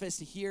his office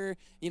to hear,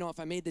 if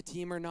I made the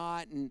team or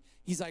not. And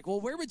he's like, well,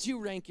 where would you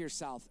rank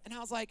yourself? And I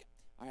was like,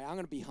 all right, I'm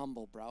going to be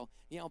humble, bro.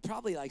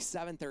 Probably like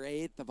 7th or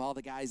 8th of all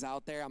the guys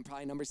out there. I'm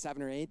probably number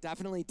 7 or 8.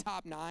 Definitely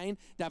top 9.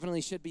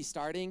 Definitely should be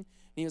starting. And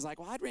he was like,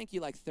 well, I'd rank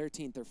you like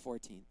 13th or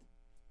 14th.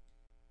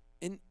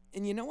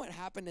 And you know what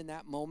happened in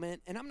that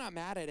moment? And I'm not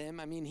mad at him.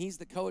 I mean, he's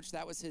the coach.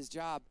 That was his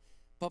job.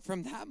 But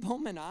from that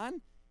moment on,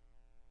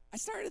 I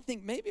started to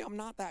think maybe I'm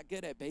not that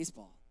good at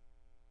baseball.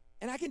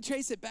 And I can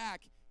trace it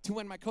back to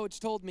when my coach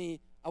told me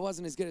I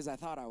wasn't as good as I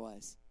thought I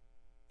was.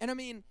 And I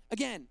mean,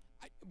 again,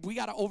 we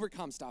got to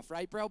overcome stuff,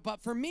 right, bro?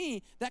 But for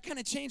me, that kind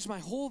of changed my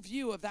whole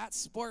view of that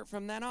sport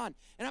from then on.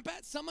 And I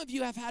bet some of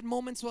you have had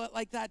moments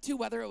like that too,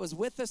 whether it was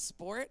with a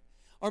sport,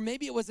 or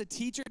maybe it was a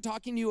teacher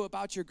talking to you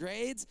about your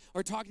grades,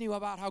 or talking to you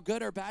about how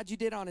good or bad you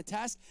did on a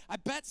test. I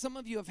bet some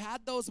of you have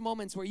had those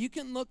moments where you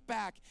can look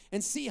back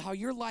and see how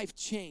your life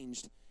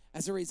changed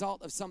as a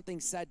result of something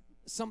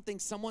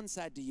someone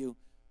said to you,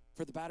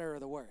 for the better or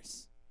the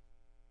worse.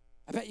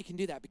 I bet you can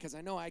do that, because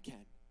I know I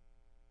can.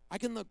 I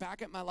can look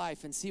back at my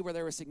life and see where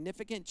there were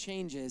significant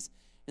changes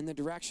in the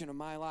direction of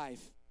my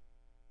life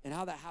and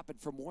how that happened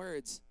from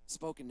words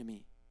spoken to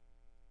me.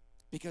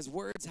 Because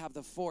words have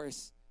the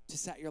force to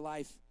set your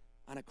life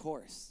on a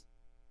course.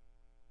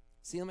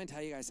 See, let me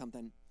tell you guys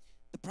something.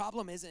 The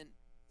problem isn't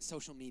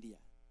social media.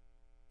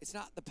 It's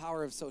not the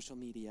power of social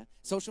media.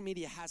 Social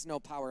media has no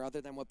power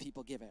other than what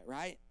people give it,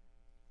 right?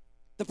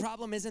 The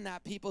problem isn't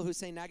that people who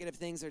say negative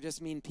things are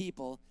just mean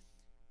people.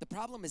 The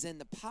problem is in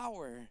the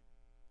power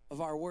of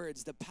our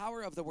words, the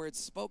power of the words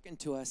spoken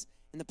to us,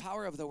 and the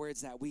power of the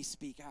words that we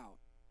speak out.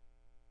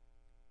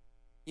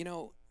 You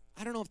know,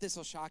 I don't know if this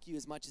will shock you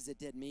as much as it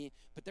did me,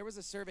 but there was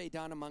a survey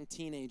done among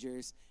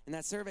teenagers, and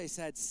that survey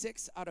said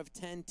 6 out of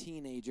 10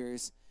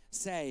 teenagers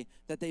say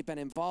that they've been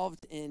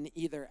involved in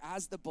either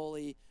as the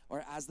bully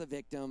or as the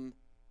victim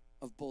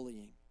of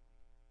bullying.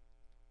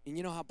 And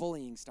you know how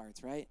bullying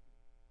starts, right?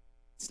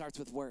 It starts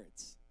with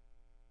words.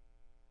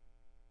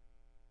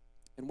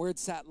 And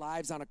words set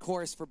lives on a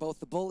course for both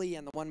the bully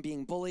and the one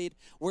being bullied.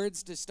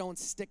 Words just don't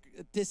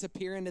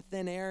disappear into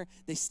thin air.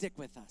 They stick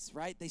with us,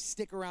 right? They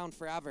stick around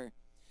forever.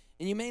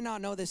 And you may not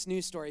know this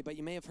news story, but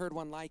you may have heard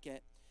one like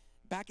it.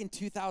 Back in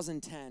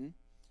 2010,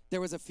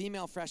 there was a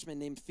female freshman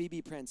named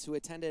Phoebe Prince who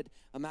attended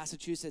a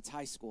Massachusetts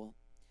high school.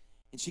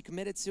 And she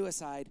committed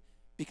suicide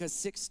because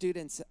 6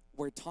 students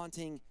were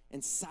taunting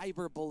and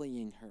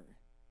cyberbullying her.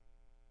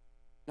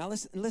 Now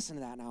listen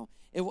to that now.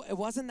 It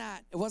wasn't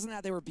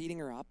that they were beating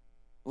her up.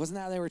 It wasn't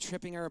that they were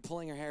tripping her or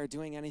pulling her hair or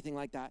doing anything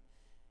like that.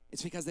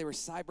 It's because they were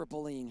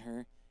cyberbullying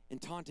her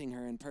and taunting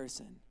her in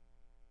person.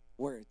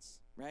 Words,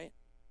 right?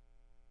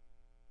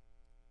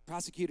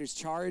 Prosecutors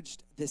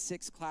charged the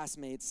 6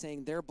 classmates,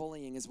 saying their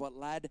bullying is what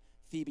led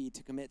Phoebe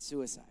to commit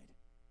suicide.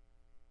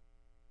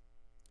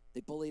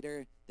 They bullied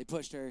her, they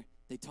pushed her,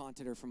 they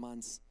taunted her for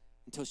months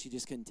until she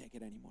just couldn't take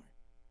it anymore.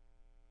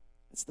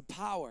 It's the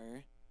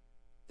power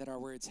that our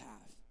words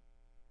have.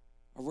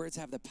 Our words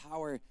have the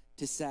power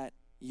to set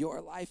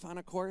your life on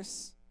a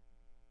course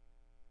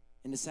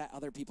and to set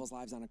other people's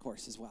lives on a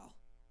course as well.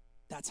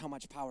 That's how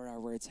much power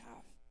our words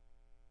have.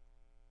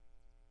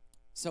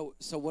 So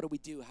what do we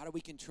do? How do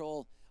we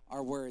control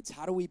our words?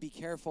 How do we be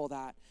careful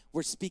that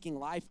we're speaking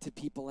life to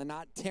people and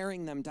not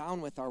tearing them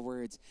down with our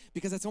words?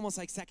 Because it's almost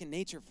like second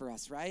nature for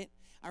us, right?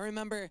 I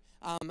remember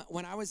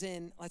when I was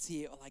in,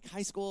 like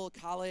high school,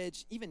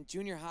 college, even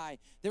junior high,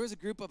 there was a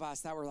group of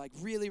us that were like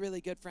really,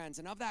 really good friends.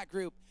 And of that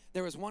group,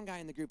 there was one guy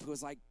in the group who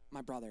was like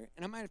my brother.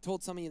 And I might have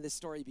told some of you this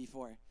story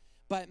before.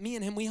 But me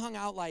and him, we hung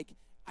out like,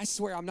 I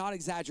swear I'm not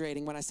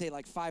exaggerating when I say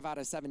like 5 out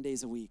of 7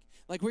 days a week.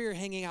 Like we were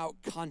hanging out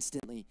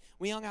constantly.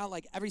 We hung out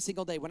like every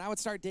single day. When I would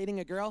start dating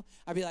a girl,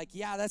 I'd be like,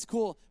 yeah, that's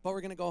cool, but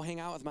we're going to go hang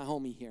out with my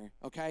homie here,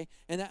 okay?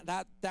 And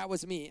that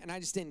was me, and I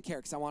just didn't care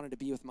because I wanted to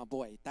be with my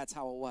boy. That's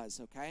how it was,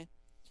 okay?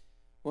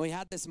 Well, we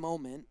had this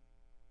moment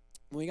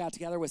when we got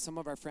together with some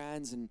of our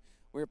friends, and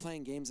we were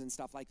playing games and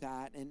stuff like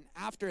that. And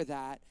after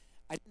that,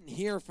 I didn't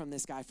hear from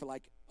this guy for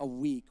like a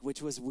week,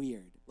 which was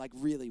weird, like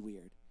really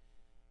weird.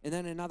 And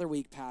then another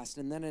week passed,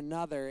 and then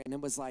another, and it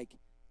was like,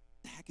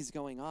 what the heck is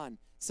going on?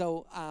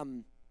 So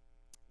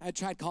I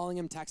tried calling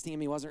him, texting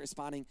him. He wasn't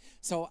responding.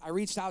 So I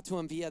reached out to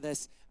him via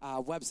this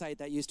website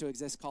that used to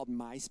exist called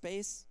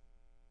MySpace.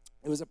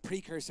 It was a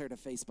precursor to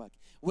Facebook,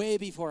 way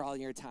before all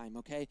your time,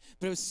 okay?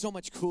 But it was so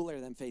much cooler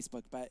than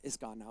Facebook, but it's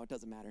gone now. It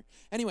doesn't matter.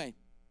 Anyway,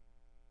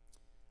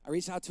 I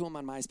reached out to him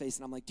on MySpace,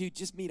 and I'm like, dude,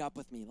 just meet up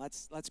with me.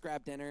 Let's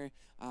grab dinner.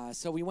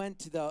 So we went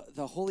to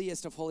the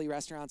holiest of holy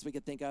restaurants we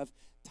could think of,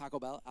 Taco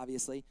Bell,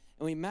 obviously,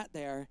 and we met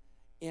there.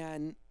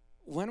 And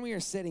when we were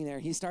sitting there,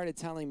 he started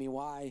telling me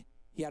why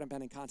he hadn't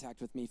been in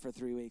contact with me for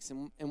 3 weeks.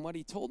 And what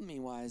he told me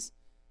was,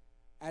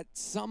 at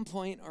some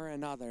point or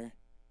another,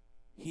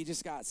 he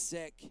just got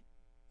sick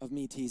of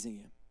me teasing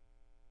him.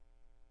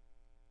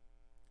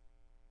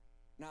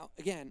 Now,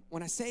 again,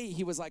 when I say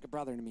he was like a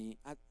brother to me,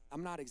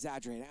 I'm not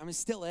exaggerating. I mean,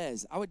 still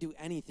is. I would do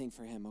anything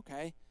for him,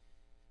 okay?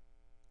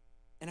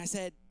 And I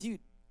said,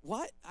 dude,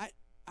 what?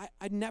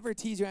 I'd never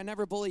tease you. I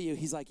never bully you.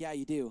 He's like, yeah,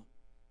 you do.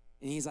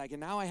 And he's like, and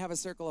now I have a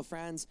circle of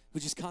friends who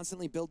just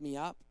constantly build me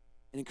up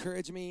and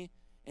encourage me,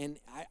 and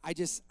I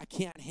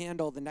can't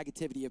handle the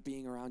negativity of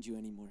being around you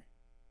anymore.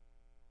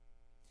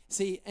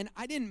 See, and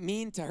I didn't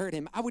mean to hurt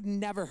him. I would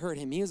never hurt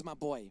him. He was my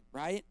boy,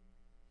 right?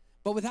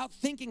 But without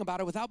thinking about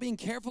it, without being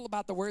careful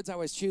about the words I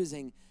was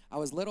choosing, I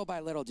was little by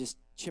little just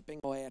chipping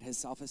away at his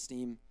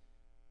self-esteem,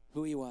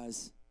 who he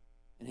was,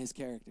 and his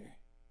character.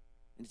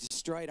 And it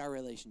destroyed our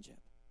relationship.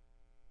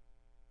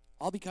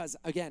 All because,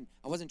 again,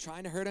 I wasn't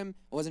trying to hurt him.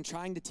 I wasn't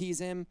trying to tease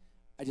him.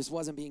 I just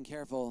wasn't being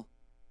careful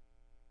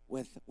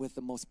with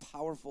the most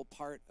powerful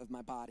part of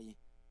my body,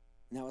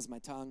 and that was my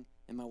tongue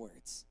and my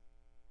words.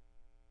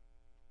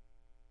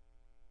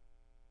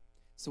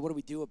 So what do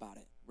we do about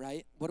it,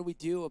 right? What do we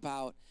do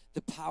about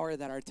the power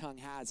that our tongue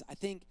has? I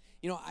think,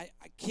 I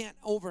can't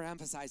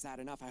overemphasize that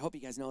enough. I hope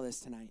you guys know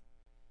this tonight.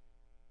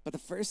 But the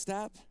first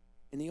step,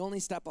 and the only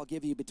step I'll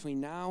give you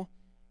between now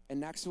and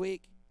next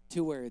week,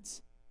 2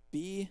 words: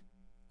 be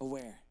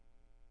aware.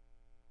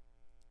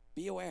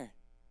 Be aware.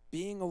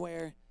 Being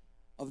aware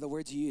of the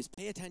words you use.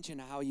 Pay attention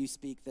to how you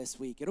speak this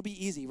week. It'll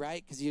be easy,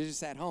 right? Because you're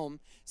just at home,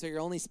 so you're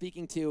only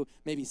speaking to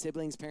maybe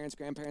siblings, parents,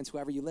 grandparents,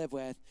 whoever you live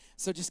with.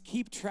 So just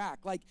keep track,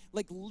 like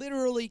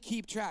literally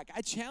keep track.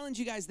 I challenge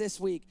you guys this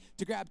week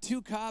to grab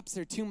 2 cups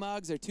or 2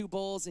 mugs or 2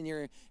 bowls in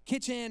your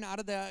kitchen, out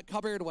of the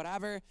cupboard,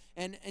 whatever,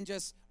 and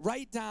just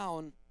write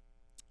down.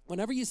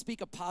 Whenever you speak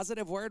a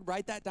positive word,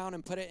 write that down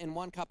and put it in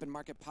 1 cup and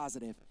mark it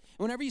positive. And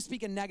whenever you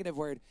speak a negative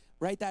word,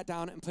 write that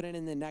down and put it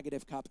in the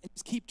negative cup. And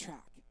just keep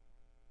track.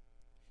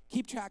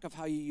 Keep track of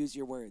how you use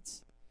your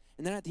words.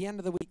 And then at the end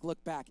of the week,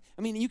 look back.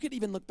 I mean, you could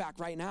even look back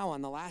right now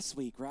on the last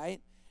week, right?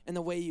 And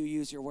the way you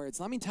use your words.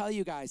 Let me tell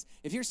you guys,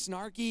 if you're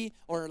snarky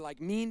or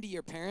mean to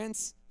your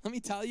parents, let me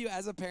tell you,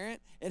 as a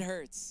parent, it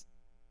hurts.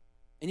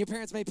 And your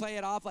parents may play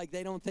it off like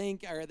they don't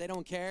think or they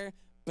don't care,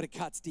 but it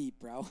cuts deep,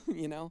 bro,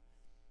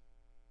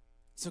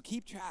 So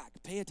keep track,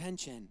 pay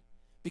attention.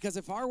 Because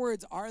if our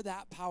words are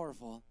that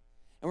powerful,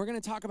 and we're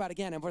going to talk about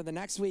again over the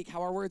next week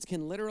how our words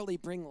can literally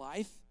bring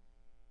life,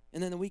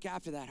 and then the week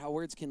after that, how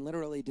words can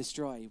literally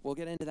destroy. We'll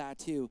get into that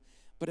too.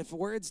 But if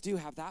words do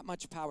have that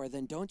much power,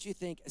 then don't you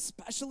think,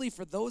 especially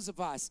for those of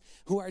us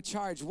who are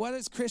charged, what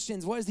as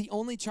Christians, what is the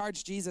only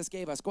charge Jesus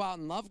gave us? Go out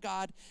and love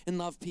God and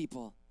love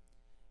people.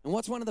 And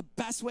what's one of the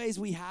best ways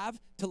we have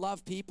to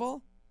love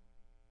people?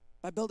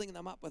 By building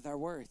them up with our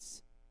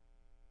words,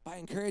 by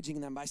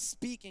encouraging them, by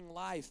speaking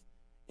life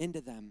into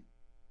them.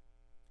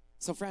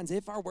 So friends,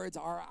 if our words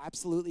are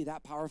absolutely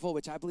that powerful,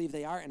 which I believe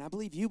they are, and I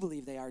believe you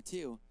believe they are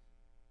too,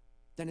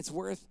 then it's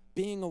worth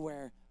being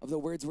aware of the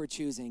words we're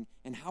choosing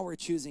and how we're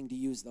choosing to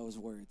use those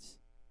words.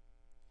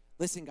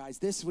 Listen, guys,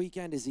 this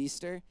weekend is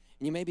Easter,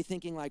 and you may be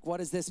thinking, what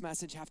does this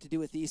message have to do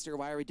with Easter?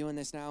 Why are we doing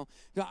this now?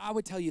 No, I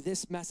would tell you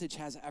this message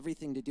has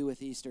everything to do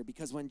with Easter,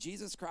 because when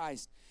Jesus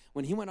Christ,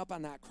 when he went up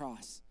on that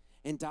cross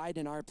and died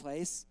in our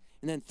place,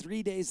 and then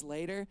 3 days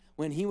later,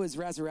 when he was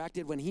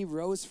resurrected, when he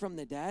rose from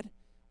the dead,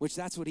 which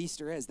that's what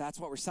Easter is, that's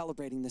what we're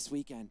celebrating this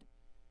weekend.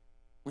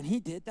 When he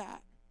did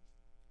that,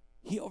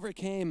 he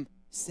overcame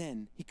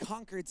sin. He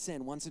conquered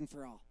sin once and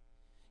for all.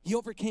 He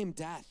overcame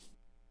death.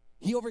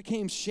 He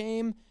overcame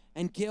shame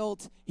and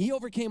guilt. He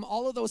overcame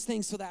all of those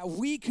things so that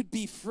we could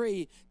be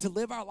free to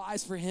live our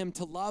lives for him,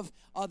 to love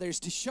others,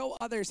 to show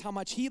others how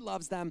much he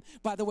loves them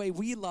by the way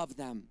we love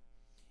them.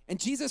 And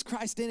Jesus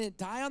Christ didn't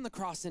die on the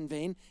cross in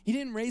vain. He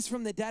didn't raise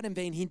from the dead in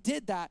vain. He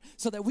did that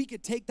so that we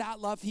could take that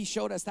love he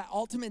showed us, that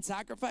ultimate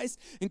sacrifice,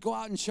 and go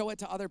out and show it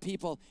to other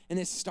people. And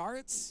it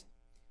starts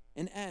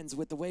and ends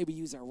with the way we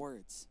use our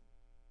words.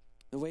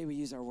 The way we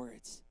use our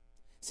words.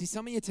 See,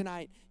 some of you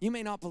tonight, you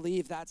may not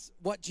believe that's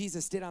what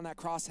Jesus did on that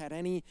cross had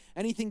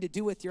anything to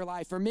do with your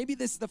life. Or maybe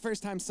this is the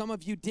first time some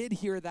of you did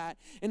hear that.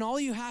 And all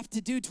you have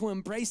to do to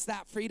embrace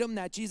that freedom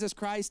that Jesus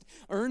Christ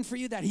earned for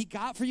you, that he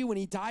got for you when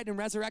he died and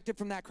resurrected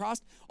from that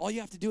cross, all you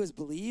have to do is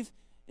believe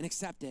and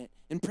accept it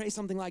and pray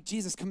something like,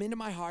 Jesus, come into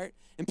my heart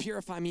and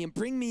purify me and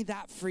bring me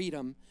that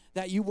freedom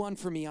that you won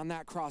for me on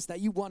that cross, that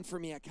you won for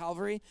me at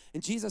Calvary.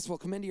 And Jesus will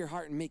come into your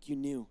heart and make you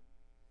new.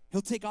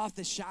 He'll take off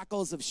the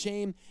shackles of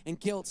shame and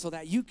guilt so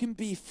that you can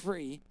be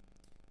free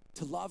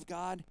to love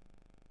God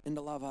and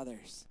to love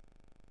others.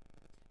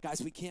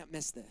 Guys, we can't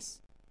miss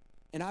this.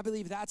 And I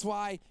believe that's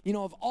why,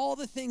 of all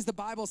the things the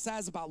Bible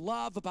says about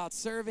love, about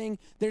serving,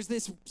 there's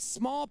this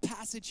small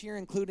passage here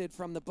included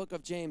from the book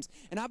of James.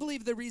 And I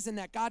believe the reason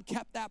that God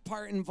kept that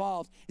part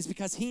involved is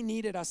because he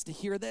needed us to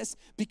hear this,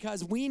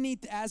 because we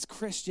need, as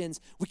Christians,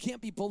 we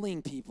can't be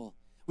bullying people.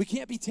 We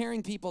can't be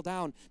tearing people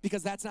down,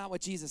 because that's not what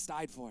Jesus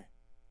died for.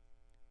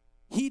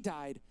 He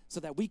died so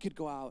that we could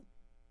go out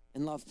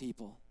and love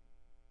people.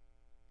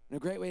 And a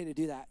great way to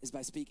do that is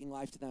by speaking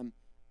life to them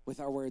with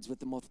our words, with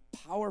the most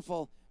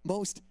powerful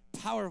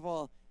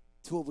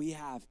tool we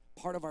have,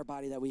 part of our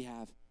body that we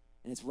have,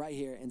 and it's right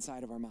here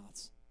inside of our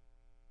mouths.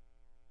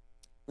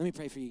 Let me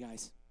pray for you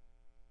guys.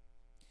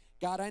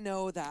 God, I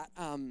know that,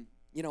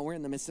 we're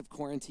in the midst of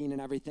quarantine and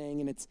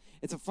everything, and it's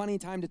a funny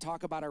time to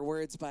talk about our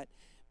words, but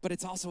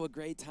it's also a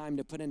great time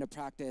to put into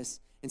practice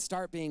and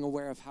start being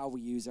aware of how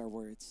we use our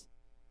words.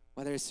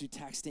 Whether it's through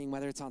texting,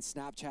 whether it's on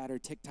Snapchat or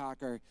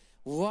TikTok or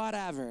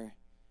whatever,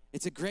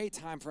 it's a great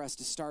time for us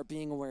to start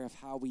being aware of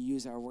how we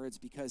use our words,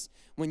 because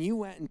when you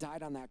went and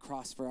died on that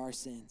cross for our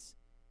sins,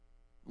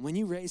 and when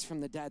you raised from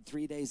the dead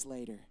 3 days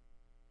later,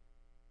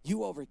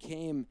 you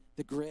overcame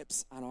the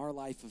grips on our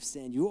life of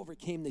sin. You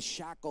overcame the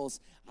shackles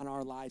on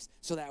our lives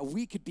so that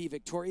we could be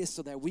victorious,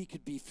 so that we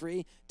could be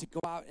free to go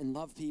out and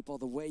love people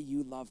the way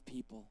you love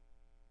people.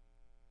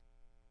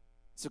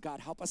 So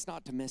God, help us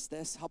not to miss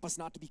this. Help us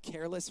not to be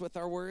careless with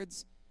our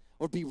words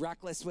or be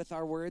reckless with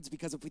our words,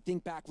 because if we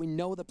think back, we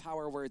know the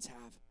power words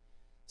have.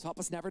 So help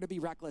us never to be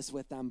reckless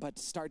with them, but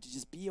to start to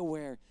just be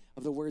aware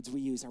of the words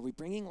we use. Are we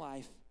bringing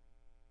life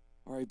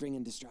or are we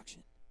bringing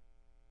destruction?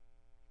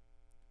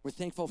 We're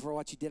thankful for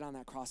what you did on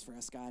that cross for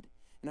us, God.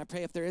 And I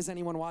pray if there is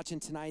anyone watching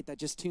tonight that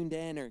just tuned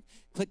in or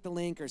clicked the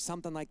link or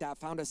something like that,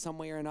 found us some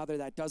way or another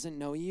that doesn't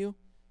know you,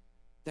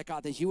 that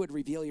God, that you would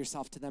reveal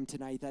yourself to them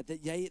tonight, that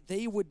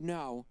they would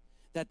know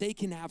that they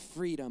can have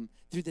freedom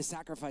through the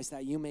sacrifice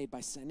that you made by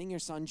sending your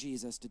son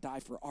Jesus to die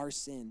for our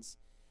sins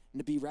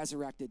and to be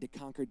resurrected to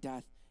conquer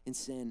death and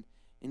sin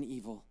and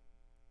evil.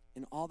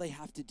 And all they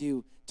have to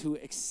do to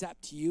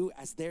accept you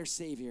as their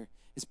Savior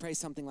is pray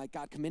something like,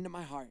 God, come into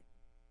my heart.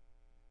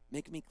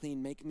 Make me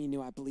clean, make me new.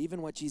 I believe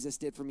in what Jesus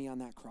did for me on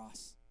that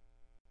cross.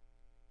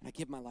 And I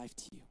give my life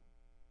to you.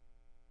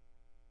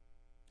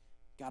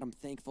 God, I'm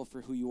thankful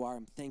for who you are.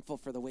 I'm thankful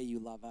for the way you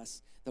love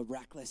us, the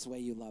reckless way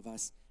you love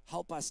us.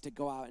 Help us to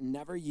go out and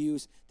never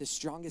use the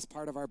strongest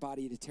part of our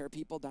body to tear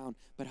people down,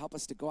 but help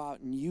us to go out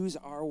and use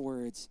our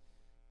words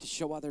to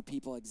show other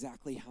people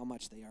exactly how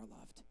much they are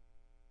loved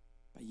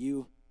by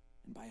you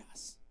and by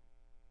us.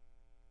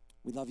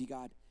 We love you,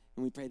 God,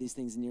 and we pray these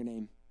things in your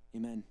name.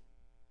 Amen.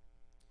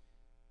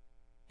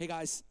 Hey,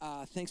 guys,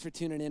 thanks for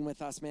tuning in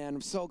with us, man.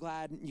 I'm so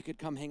glad you could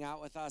come hang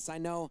out with us. I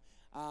know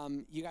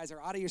you guys are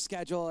out of your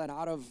schedule and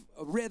out of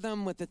a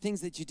rhythm with the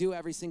things that you do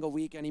every single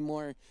week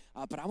anymore,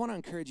 but I want to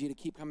encourage you to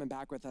keep coming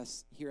back with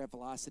us here at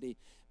Velocity,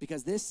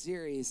 because this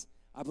series,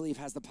 I believe,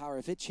 has the power.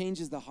 If it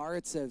changes the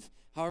hearts of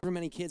however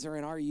many kids are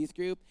in our youth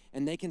group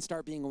and they can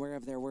start being aware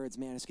of their words,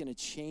 man, it's going to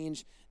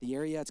change the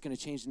area, it's going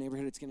to change the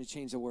neighborhood, it's going to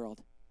change the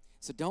world.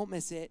 So don't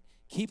miss it.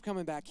 Keep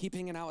coming back. Keep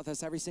hanging out with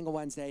us every single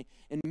Wednesday.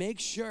 And make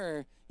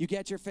sure you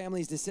get your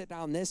families to sit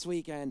down this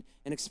weekend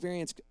and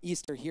experience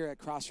Easter here at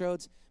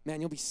Crossroads.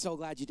 Man, you'll be so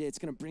glad you did. It's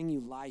going to bring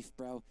you life,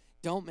 bro.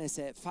 Don't miss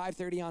it.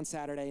 5:30 on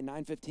Saturday,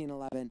 9:15,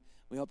 11.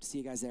 We hope to see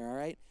you guys there, all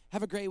right?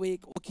 Have a great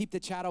week. We'll keep the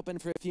chat open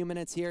for a few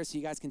minutes here so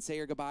you guys can say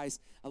your goodbyes.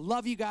 I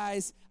love you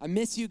guys. I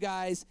miss you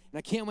guys. And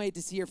I can't wait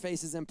to see your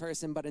faces in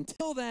person. But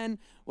until then,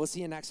 we'll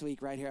see you next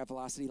week right here at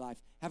Velocity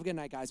Live. Have a good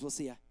night, guys. We'll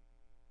see you.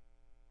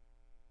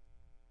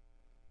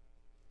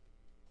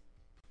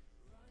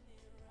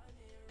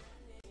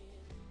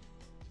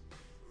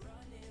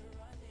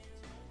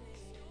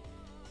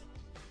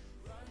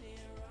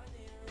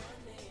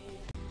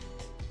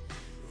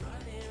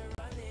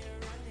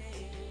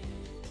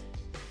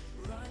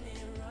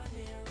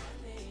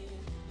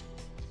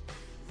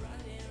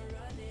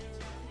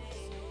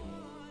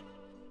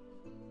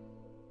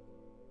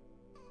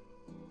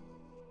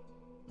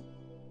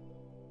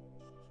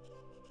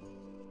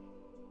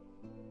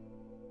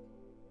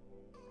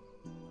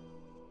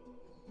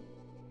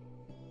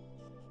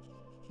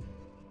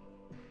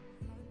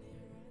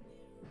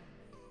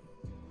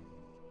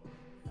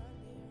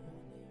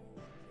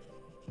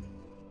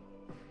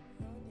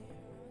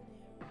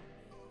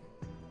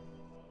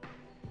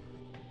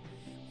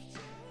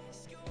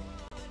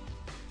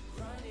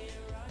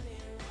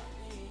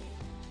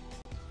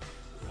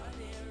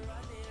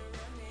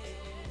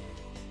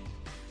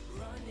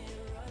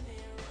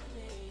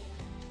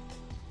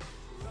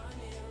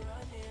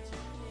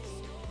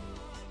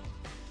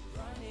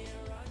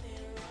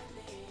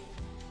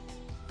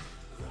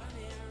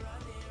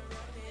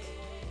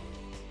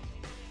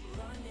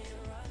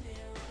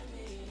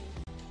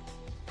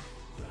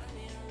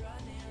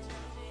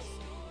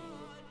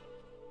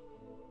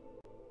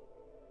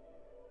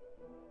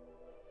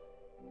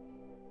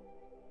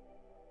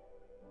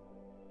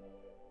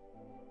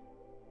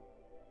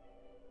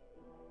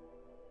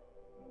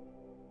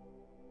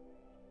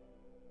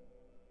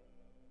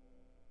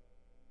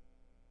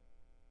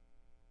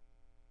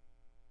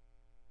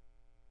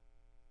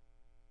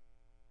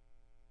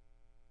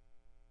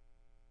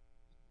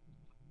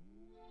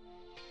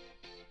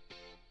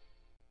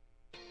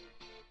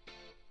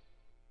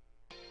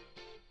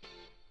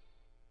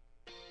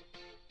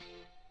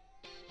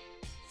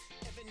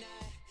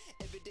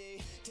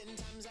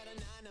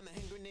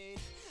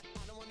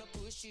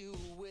 You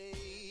away,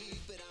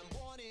 but I'm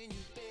warning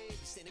you, babe.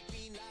 It's in a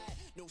green light,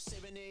 no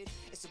serenade.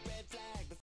 It's a red flag.